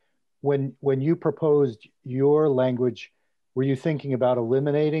wrong, when you proposed your language, were you thinking about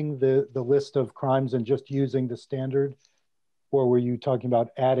eliminating the list of crimes and just using the standard? Or were you talking about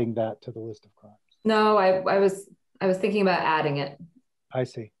adding that to the list of crimes? No, I was thinking about adding it. I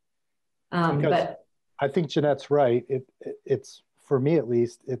see. But I think Jeanette's right. It's for me at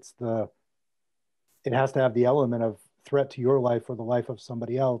least, it has to have the element of threat to your life or the life of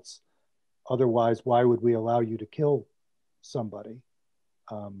somebody else. Otherwise, why would we allow you to kill somebody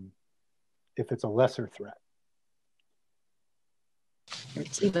if it's a lesser threat?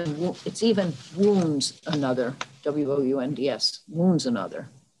 It's even wounds another, WOUNDS, wounds another,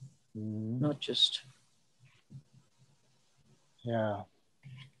 not just. Yeah.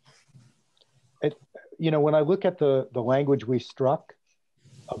 When I look at the language we struck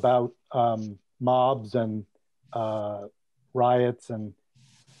about mobs and riots, and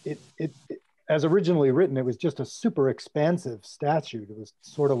it as originally written, it was just a super expansive statute. It was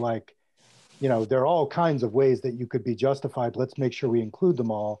sort of like, there are all kinds of ways that you could be justified. Let's make sure we include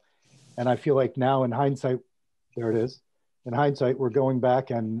them all. And I feel like now in hindsight, there it is. In hindsight, we're going back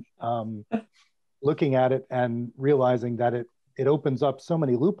and looking at it and realizing that it opens up so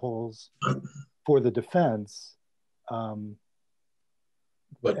many loopholes for the defense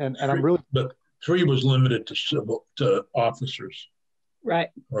But I'm 3 was limited to officers, right,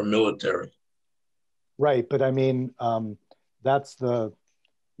 or military. Right, but I mean, that's the,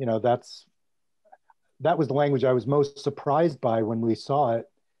 that was the language I was most surprised by when we saw it,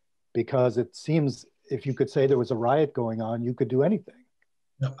 because it seems if you could say there was a riot going on, you could do anything.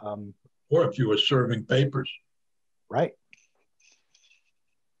 Yeah. Or if you were serving papers. Right.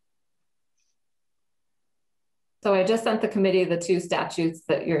 So I just sent the committee the 2 statutes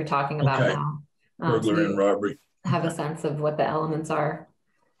that you're talking about now. Burglary and robbery. Have a sense of what the elements are.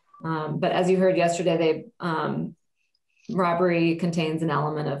 But as you heard yesterday, robbery contains an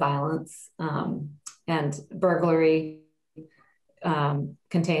element of violence, and burglary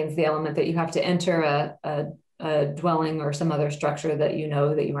contains the element that you have to enter a dwelling or some other structure that you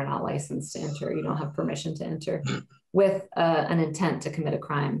know that you are not licensed to enter. You don't have permission to enter with an intent to commit a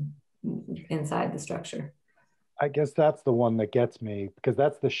crime inside the structure. I guess that's the one that gets me, because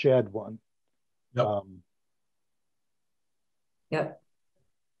that's the shed one. Yep. Yep.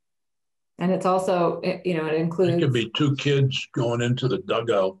 And it's also, it includes... It could be 2 kids going into the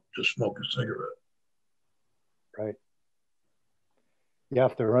dugout to smoke a cigarette. Right. Yeah,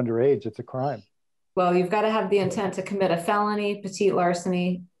 if they're underage, it's a crime. Well, you've got to have the intent to commit a felony, petite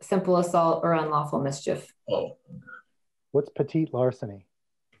larceny, simple assault, or unlawful mischief. Oh. What's petite larceny?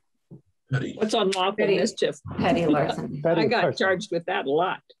 Petty. What's unlawful mischief? Petty larceny. I got charged with that a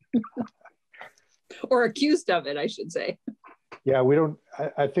lot. Or accused of it, I should say. Yeah, we don't,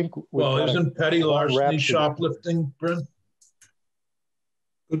 I think. Well, isn't petty larceny shoplifting, Brent?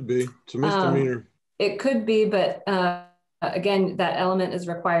 Could be. It's a misdemeanor. It could be, but again, that element is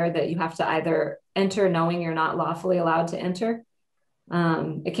required that you have to either enter knowing you're not lawfully allowed to enter.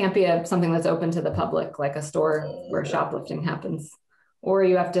 It can't be something that's open to the public, like a store where shoplifting happens. Or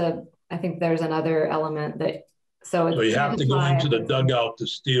you have to, I think there's another element that, so you have to go into the dugout to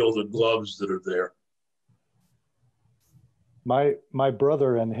steal the gloves that are there. My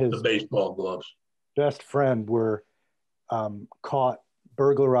brother and his the baseball gloves best friend were caught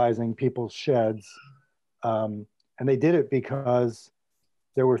burglarizing people's sheds, and they did it because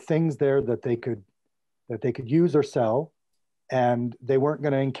there were things there that they could use or sell, and they weren't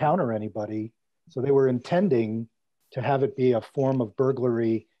going to encounter anybody, so they were intending to have it be a form of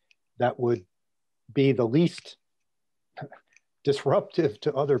burglary that would be the least disruptive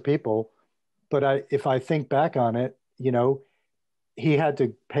to other people. But if I think back on it, he had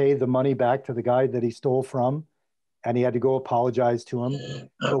to pay the money back to the guy that he stole from, and he had to go apologize to him.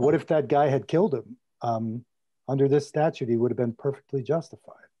 But what if that guy had killed him? Under this statute, he would have been perfectly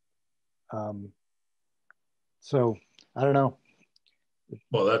justified. So I don't know.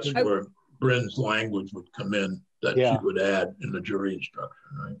 Well, that's where Bryn's language would come in, that she would add in the jury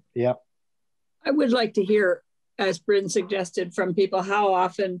instruction, right? Yeah. I would like to hear, as Bryn suggested, from people how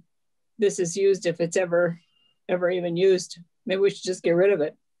often this is used, if it's ever even used. Maybe we should just get rid of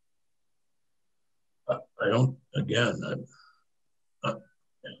it. I don't, again,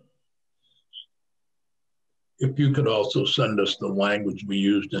 if you could also send us the language we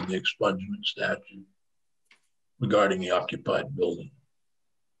used in the expungement statute regarding the occupied building.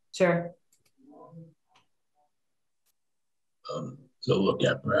 Sure. So look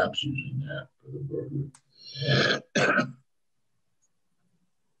at perhaps using that for the burglary.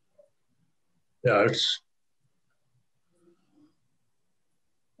 Yeah,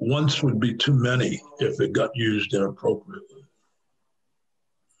 once would be too many if it got used inappropriately.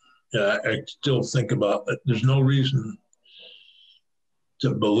 Yeah, I still think about it. There's no reason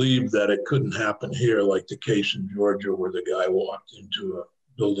to believe that it couldn't happen here, like the case in Georgia where the guy walked into a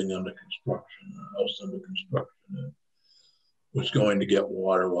building under construction, a house under construction, and was going to get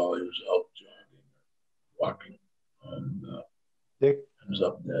water while he was out jogging, walking, and ends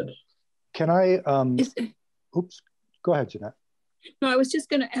up dead. Can I, oops, go ahead, Jeanette. No, I was just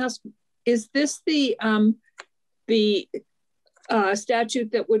going to ask, is this the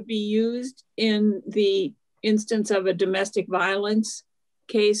statute that would be used in the instance of a domestic violence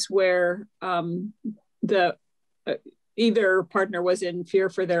case where the either partner was in fear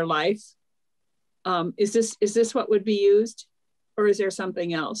for their life? Is this what would be used, or is there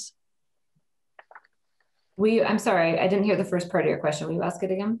something else? I'm sorry, I didn't hear the first part of your question. Will you ask it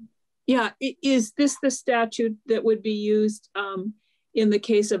again? Yeah, is this the statute that would be used in the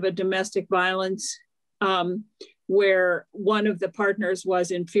case of a domestic violence where one of the partners was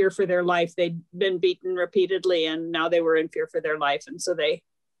in fear for their life? They'd been beaten repeatedly and now they were in fear for their life, and so they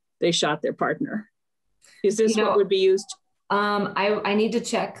shot their partner. Is this what would be used? I need to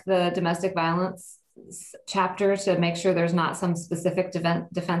check the domestic violence chapter to make sure there's not some specific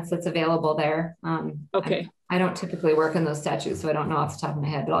defense that's available there. Okay. I don't typically work in those statutes, so I don't know off the top of my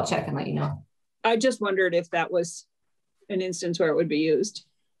head, but I'll check and let you know. I just wondered if that was an instance where it would be used.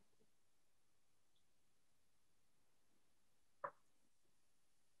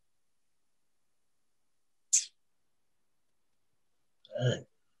 All right.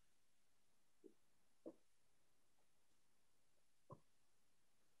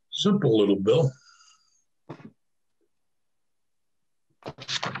 Simple little bill.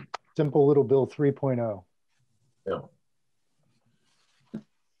 Simple little bill 3.0. Yeah.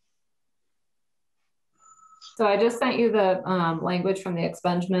 So I just sent you the language from the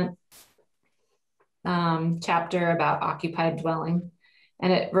expungement chapter about occupied dwelling,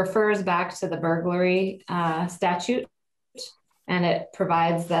 and it refers back to the burglary statute, and it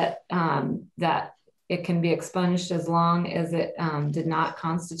provides that that it can be expunged as long as it did not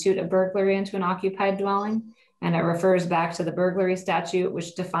constitute a burglary into an occupied dwelling. And it refers back to the burglary statute,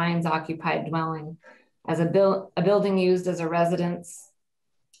 which defines occupied dwelling as a building used as a residence,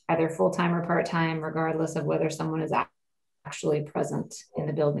 either full-time or part-time, regardless of whether someone is actually present in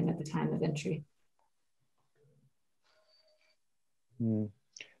the building at the time of entry.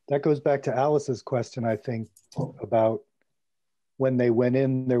 That goes back to Alice's question, I think, about when they went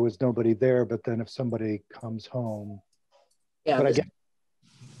in, there was nobody there, but then if somebody comes home. Yeah, but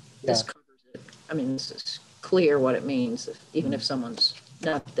this covers it. I mean, this is clear what it means. Even if someone's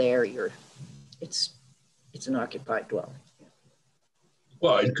not there, it's an occupied dwelling.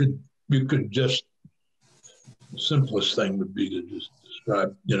 Well, you could just, the simplest thing would be to just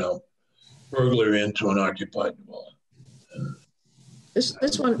describe, burglary into an occupied dwelling. And this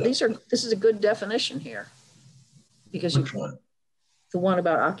is a good definition here. Because which one? The one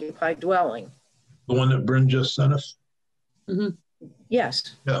about occupied dwelling. The one that Bryn just sent us? Mm-hmm.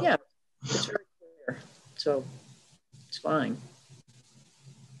 Yes. Yeah. It's very clear. So it's fine.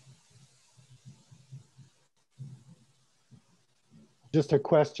 Just a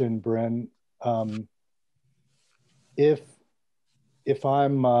question, Bryn. If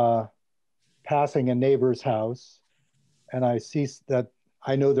I'm passing a neighbor's house and I see that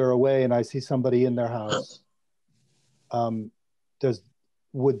I know they're away and I see somebody in their house,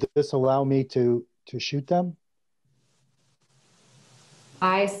 would this allow me to shoot them?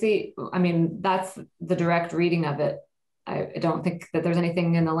 I see. I mean, that's the direct reading of it. I don't think that there's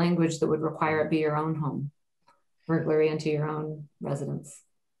anything in the language that would require it be your own home, burglary into your own residence.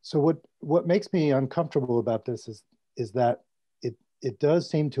 So what makes me uncomfortable about this is that it does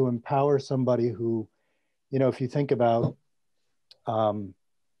seem to empower somebody who, if you think about Trayvon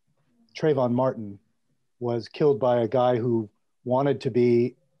Martin was killed by a guy who wanted to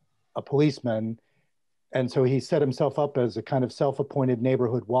be a policeman. And so he set himself up as a kind of self-appointed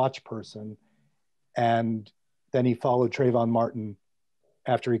neighborhood watch person. And then he followed Trayvon Martin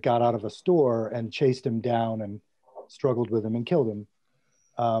after he got out of a store and chased him down and struggled with him and killed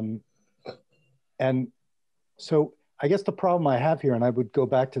him. And so I guess the problem I have here, and I would go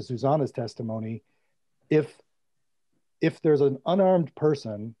back to Susanna's testimony, if there's an unarmed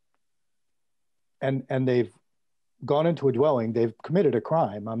person and they've gone into a dwelling, they've committed a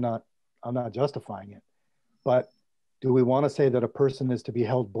crime. I'm not justifying it, but do we want to say that a person is to be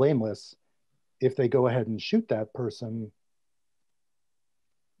held blameless if they go ahead and shoot that person?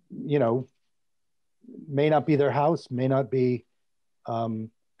 May not be their house, may not be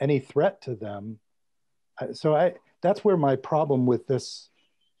any threat to them. So that's where my problem with this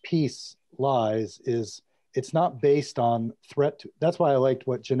piece lies, is it's not based on threat. That's why I liked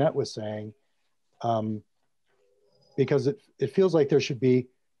what Jeanette was saying, because it feels like there should be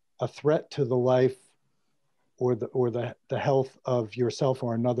a threat to the life or the health of yourself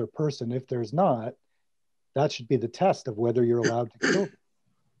or another person. If there's not, that should be the test of whether you're allowed to kill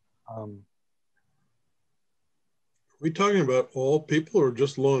them. Are we talking about all people or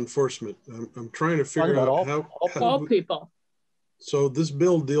just law enforcement? I'm trying to figure out how all people. So this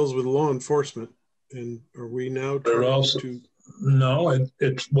bill deals with law enforcement, and are we now trying to? No,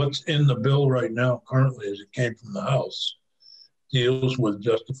 it's what's in the bill right now currently, as it came from the House, deals with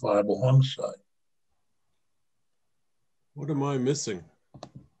justifiable homicide. What am I missing?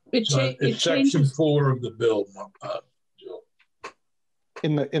 It's section 4 of the bill, Jill.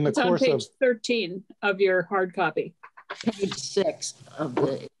 In the it's course on page of 13 of your hard copy. Page 6 of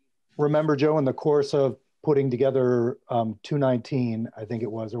the. Remember, Joe, in the course of putting together 219, I think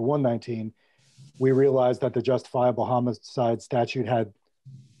it was, or 119, we realized that the justifiable homicide statute had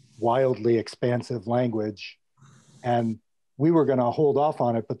wildly expansive language, and we were going to hold off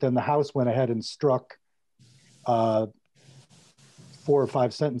on it, but then the House went ahead and struck 4 or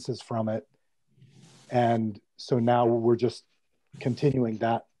 5 sentences from it. And so now we're just continuing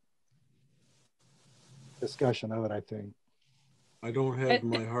that. discussion of it, I think. I don't have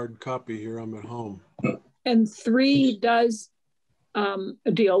my hard copy here. I'm at home. And 3 does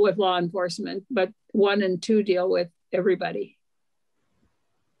deal with law enforcement, but 1 and 2 deal with everybody.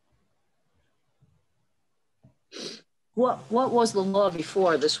 What was the law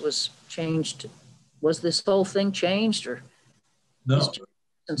before this was changed? Was this whole thing changed, or? No,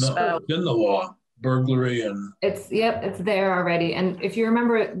 it's in the law, burglary and. It's there already. And if you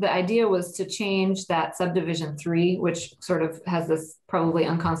remember, the idea was to change that subdivision 3, which sort of has this probably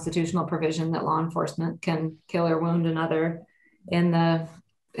unconstitutional provision that law enforcement can kill or wound another in the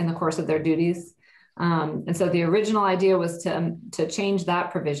course of their duties. And so the original idea was to change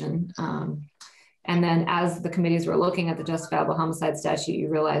that provision. And then as the committees were looking at the justifiable homicide statute, you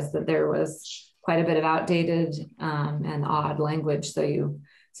realized that there was quite a bit of outdated and odd language. So you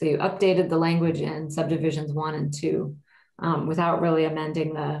updated the language in subdivisions 1 and 2 without really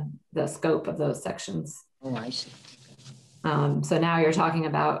amending the scope of those sections. Oh, I see. So now you're talking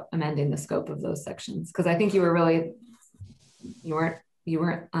about amending the scope of those sections, because I think you're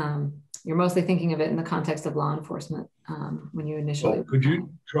mostly thinking of it in the context of law enforcement when you initially. Well, could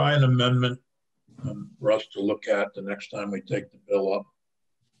you try an amendment for us to look at the next time we take the bill up?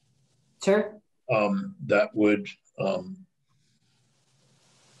 Sure. That would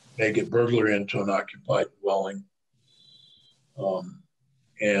make it burglary into an occupied dwelling,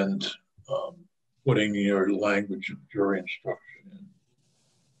 and putting your language of jury instruction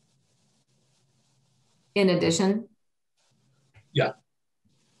in. In addition? Yeah.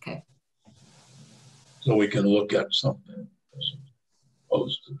 Okay. So we can look at something as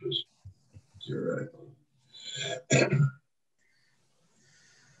opposed to just theoretical.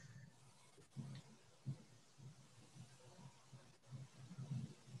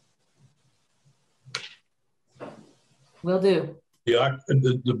 Will do.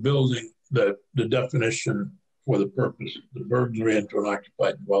 The building, the definition for the purpose, the burglary into an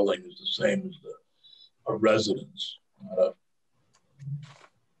occupied dwelling is the same as a residence,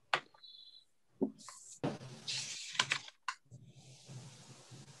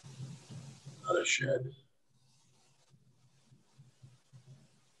 not a shed.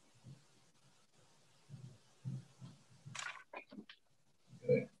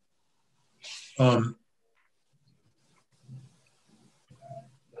 Okay.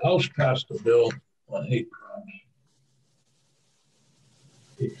 The House passed a bill on hate crimes,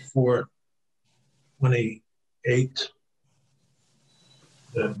 H.428,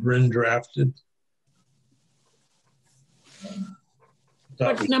 that Bryn drafted.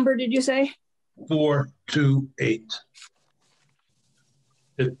 What number did you say? 428.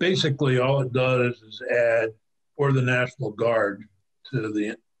 It basically, all it does is add, or the National Guard,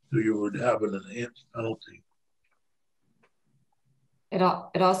 to you would have an enhanced penalty.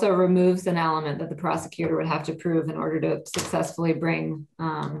 It also removes an element that the prosecutor would have to prove in order to successfully bring.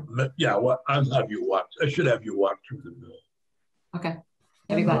 Yeah, well, I should have you walk through the bill. Okay,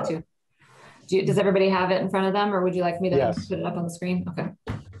 I'd be glad to. Does everybody have it in front of them, or would you like me to put it up on the screen? Okay.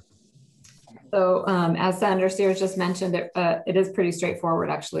 So as Senator Sears just mentioned, it is pretty straightforward,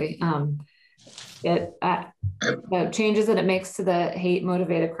 actually. The changes that it makes to the hate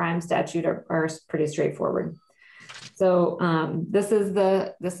motivated crime statute are pretty straightforward. So this is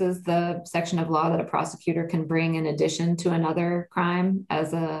the section of law that a prosecutor can bring in addition to another crime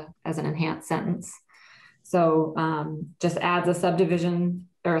as an enhanced sentence. So just adds a subdivision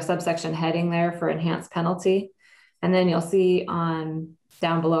or a subsection heading there for enhanced penalty. And then you'll see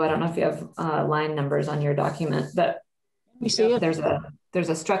down below, I don't know if you have line numbers on your document, but you see it? There's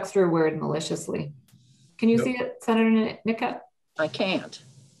a struck through word maliciously. Can you see it, Senator Nicka? I can't.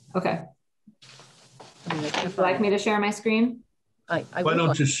 Okay. Would you like me to share my screen? Why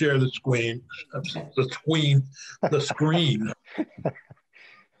don't you share the screen? Okay. The screen. The screen.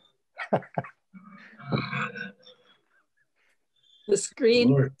 The screen.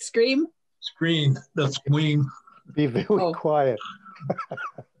 Lord. Scream. Screen. The screen. Be very quiet.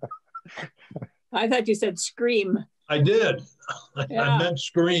 I thought you said scream. I did. I meant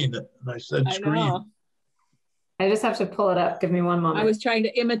screen, and I said screen. I just have to pull it up. Give me one moment. I was trying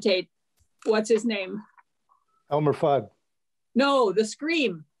to imitate. What's his name? Elmer Fudd. No, the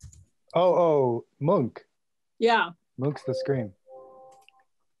Scream. Oh, Monk. Yeah. Monk's the Scream.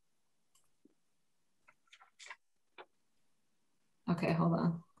 Okay, hold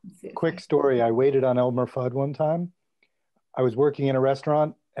on. Let's see. Quick story. I waited on Elmer Fudd one time. I was working in a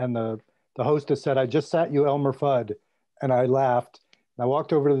restaurant and the hostess said, "I just sat you Elmer Fudd." And I laughed. And I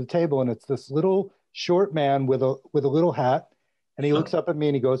walked over to the table and it's this little short man with a little hat. And he looks up at me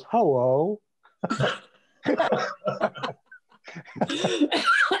and he goes, "Hello."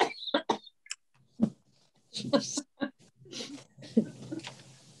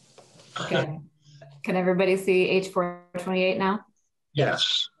 Okay. Can everybody see H.428 now?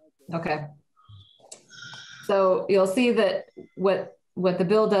 Yes. Okay. So you'll see that what the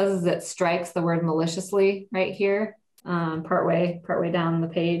bill does is it strikes the word maliciously right here, partway down the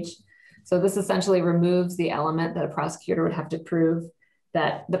page. So this essentially removes the element that a prosecutor would have to prove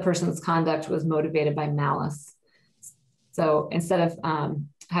that the person's conduct was motivated by malice. So instead of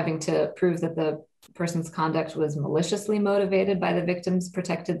having to prove that the person's conduct was maliciously motivated by the victim's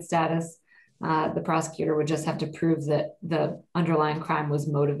protected status, the prosecutor would just have to prove that the underlying crime was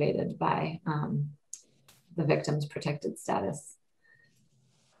motivated by the victim's protected status.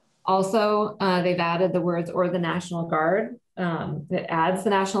 Also, they've added the words "or the National Guard." It adds the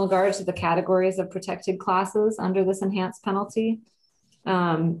National Guard to the categories of protected classes under this enhanced penalty.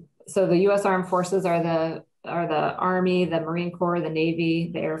 So the U.S. Armed Forces are the Army, the Marine Corps, the Navy,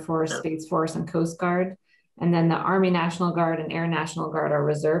 the Air Force, Space Force, and Coast Guard. And then the Army National Guard and Air National Guard are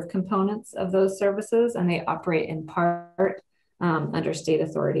reserve components of those services, and they operate in part under state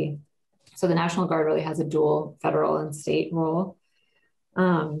authority. So the National Guard really has a dual federal and state role.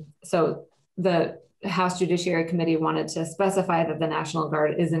 So the House Judiciary Committee wanted to specify that the National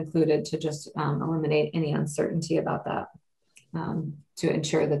Guard is included to just eliminate any uncertainty about that, to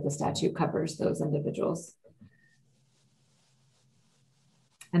ensure that the statute covers those individuals.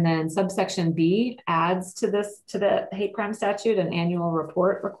 And then subsection B adds to the hate crime statute an annual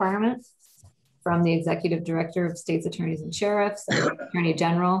report requirement from the executive director of states attorneys and sheriffs and the attorney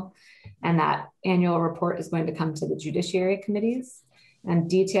general. And that annual report is going to come to the judiciary committees and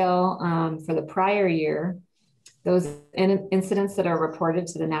detail for the prior year those incidents that are reported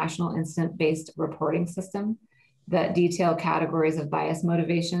to the National Incident-Based Reporting System that detail categories of bias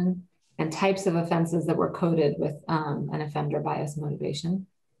motivation and types of offenses that were coded with an offender bias motivation.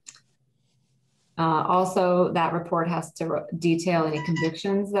 Also, that report has to detail any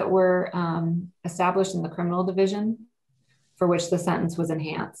convictions that were established in the criminal division for which the sentence was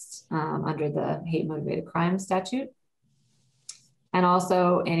enhanced under the hate motivated crime statute. And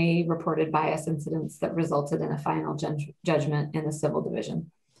also any reported bias incidents that resulted in a final judgment in the civil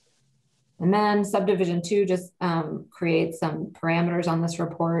division. And then subdivision 2 just creates some parameters on this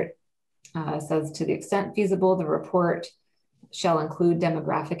report. It says, to the extent feasible, the report shall include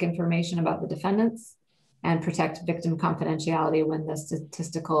demographic information about the defendants and protect victim confidentiality when the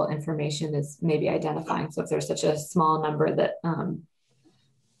statistical information is maybe identifying. So if there's such a small number that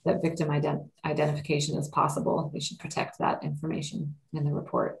that victim identification is possible, we should protect that information in the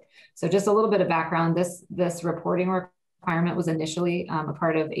report. So just a little bit of background, this reporting requirement was initially a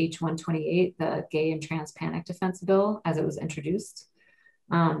part of H.128, the Gay and Trans Panic Defense Bill, as it was introduced.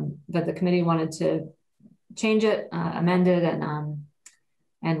 But the committee wanted to change it, amend it,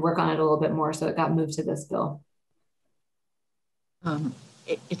 and work on it a little bit more, so it got moved to this bill.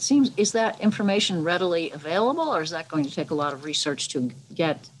 It seems, is that information readily available, or is that going to take a lot of research to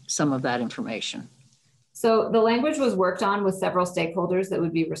get some of that information? So the language was worked on with several stakeholders that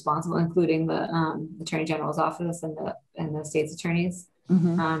would be responsible, including the Attorney General's office and the state's attorneys.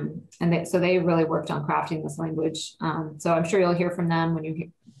 Mm-hmm. So they really worked on crafting this language. So I'm sure you'll hear from them when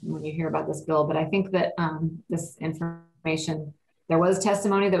you hear about this bill. But I think that this information, there was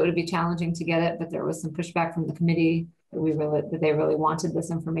testimony that would be challenging to get it, but there was some pushback from the committee that they really wanted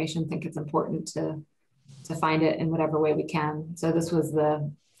this information. Think it's important to find it in whatever way we can. So this was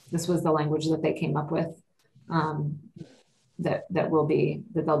the language that they came up with that they'll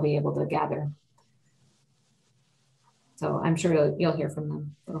be able to gather. So I'm sure you'll hear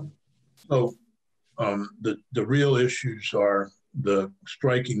from them. So the real issues are the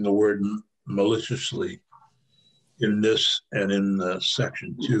striking the word maliciously in this and in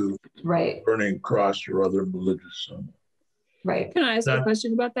section 2, right? Burning cross or other religious. Right. Can I ask a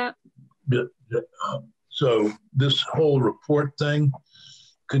question about that? So this whole report thing,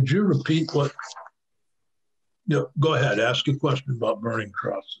 could you repeat what? Go ahead. Ask a question about burning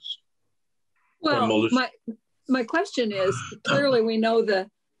crosses. Well, my question is, clearly we know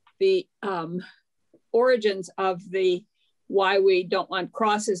the origins of why we don't want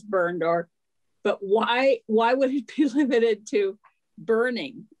crosses burned, but why would it be limited to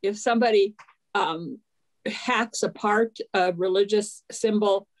burning? If somebody hacks apart a religious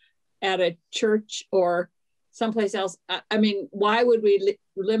symbol at a church or someplace else, I mean, why would we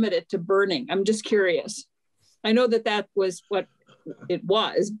limit it to burning? I'm just curious. I know that was what it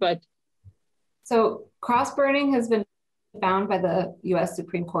was, but. So cross burning has been found by the U.S.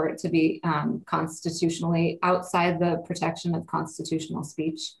 Supreme Court to be constitutionally outside the protection of constitutional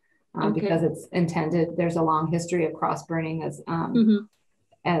speech because it's intended. There's a long history of cross burning as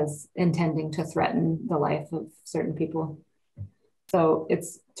as intending to threaten the life of certain people. So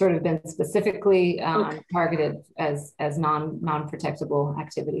it's sort of been specifically targeted as non-protectable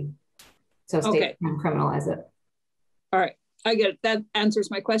activity. So states can criminalize it. All right, I get it. That answers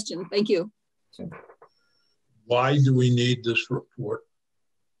my question. Thank you. Sure. Why do we need this report?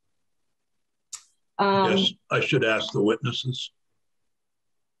 Yes, I should ask the witnesses.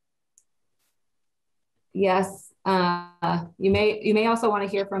 Yes, you may also want to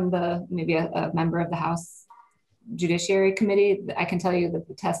hear from maybe a member of the House Judiciary Committee. I can tell you that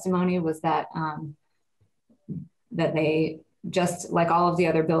the testimony was that that they, just like all of the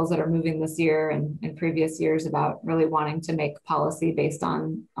other bills that are moving this year and in previous years about really wanting to make policy based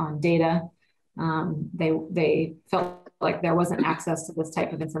on data, they felt like there wasn't access to this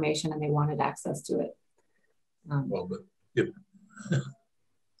type of information and they wanted access to it. Well,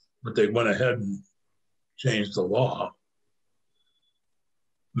 but they went ahead and changed the law.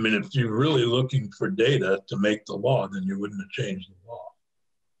 I mean, if you're really looking for data to make the law, then you wouldn't have changed the law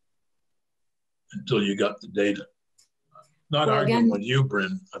until you got the data. Not arguing with you,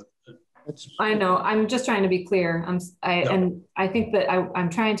 Bryn. I know. I'm just trying to be clear. And I think that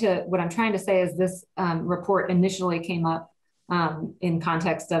what I'm trying to say is this report initially came up in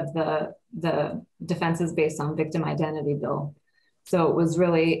context of the defenses based on victim identity bill. So it was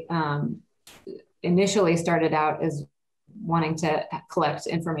really initially started out as wanting to collect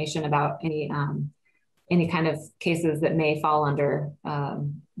information about any kind of cases that may fall under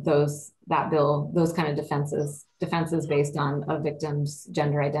that bill, those kind of defenses based on a victim's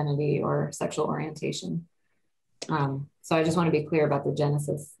gender identity or sexual orientation. So I just want to be clear about the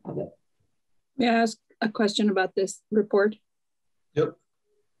genesis of it. May I ask a question about this report? Yep.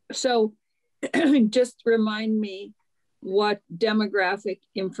 So just remind me what demographic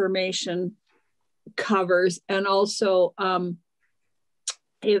information covers, and also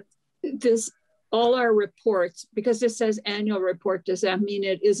if this, all our reports, because this says annual report, does that mean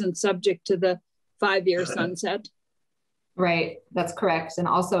it isn't subject to the 5-year sunset? Right, that's correct. And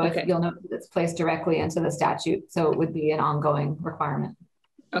also if you'll note that it's placed directly into the statute, so it would be an ongoing requirement.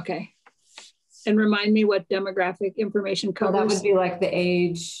 Okay. And remind me what demographic information covers. Well, that would be like the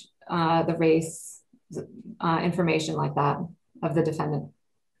age, the race, information like that of the defendant.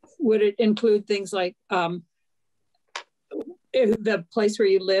 Would it include things like the place where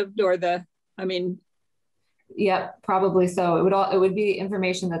you lived, or Yeah, probably so. It would be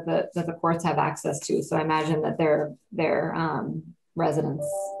information that the courts have access to. So I imagine that their residents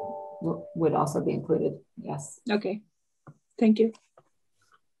would also be included. Yes. Okay. Thank you.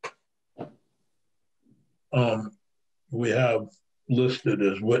 We have listed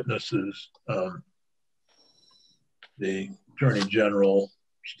as witnesses the Attorney General,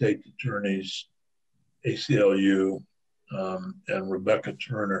 State Attorneys, ACLU, and Rebecca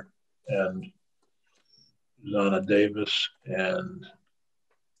Turner, and Zana Davis, and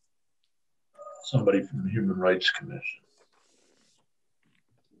somebody from the Human Rights Commission.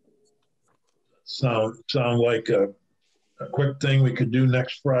 Sound like a quick thing we could do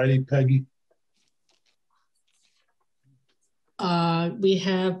next Friday, Peggy? We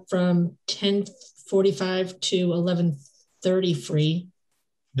have from 10:45 to 11:30 free.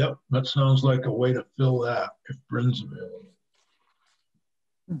 Yep, that sounds like a way to fill that if Bryn's available.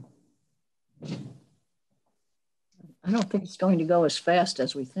 I don't think it's going to go as fast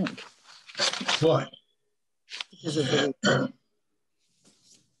as we think. Why? Because of the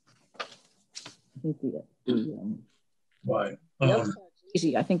Why?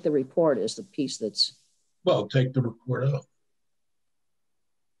 Easy. I think the report is the piece that's. Well, take the report out.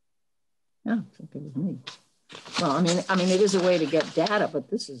 Yeah, it's okay with me. Well, I mean, it is a way to get data, but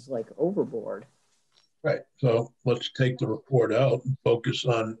this is like overboard. Right. So let's take the report out and focus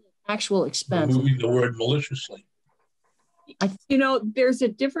on actual expense. Removing the word maliciously. You know, there's a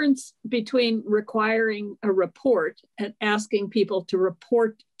difference between requiring a report and asking people to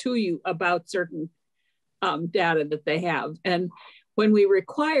report to you about certain data that they have. And when we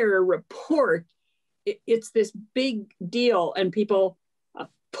require a report, it's this big deal, and people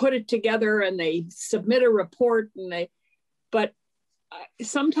put it together and they submit a report, and but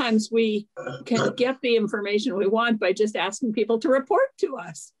sometimes we can get the information we want by just asking people to report to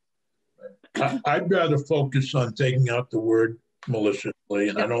us. I'd rather focus on taking out the word maliciously,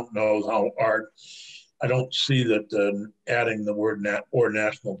 and I don't know how hard. I don't see that adding the word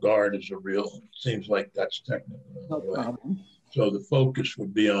National Guard is a real. It seems like that's technical. No problem. So the focus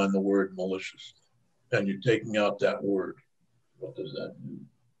would be on the word malicious, and you're taking out that word. What does that mean?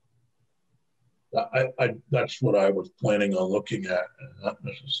 That's what I was planning on looking at, and not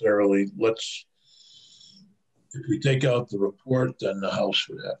necessarily let's if we take out the report, then the House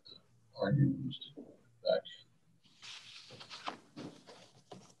would have to argue back.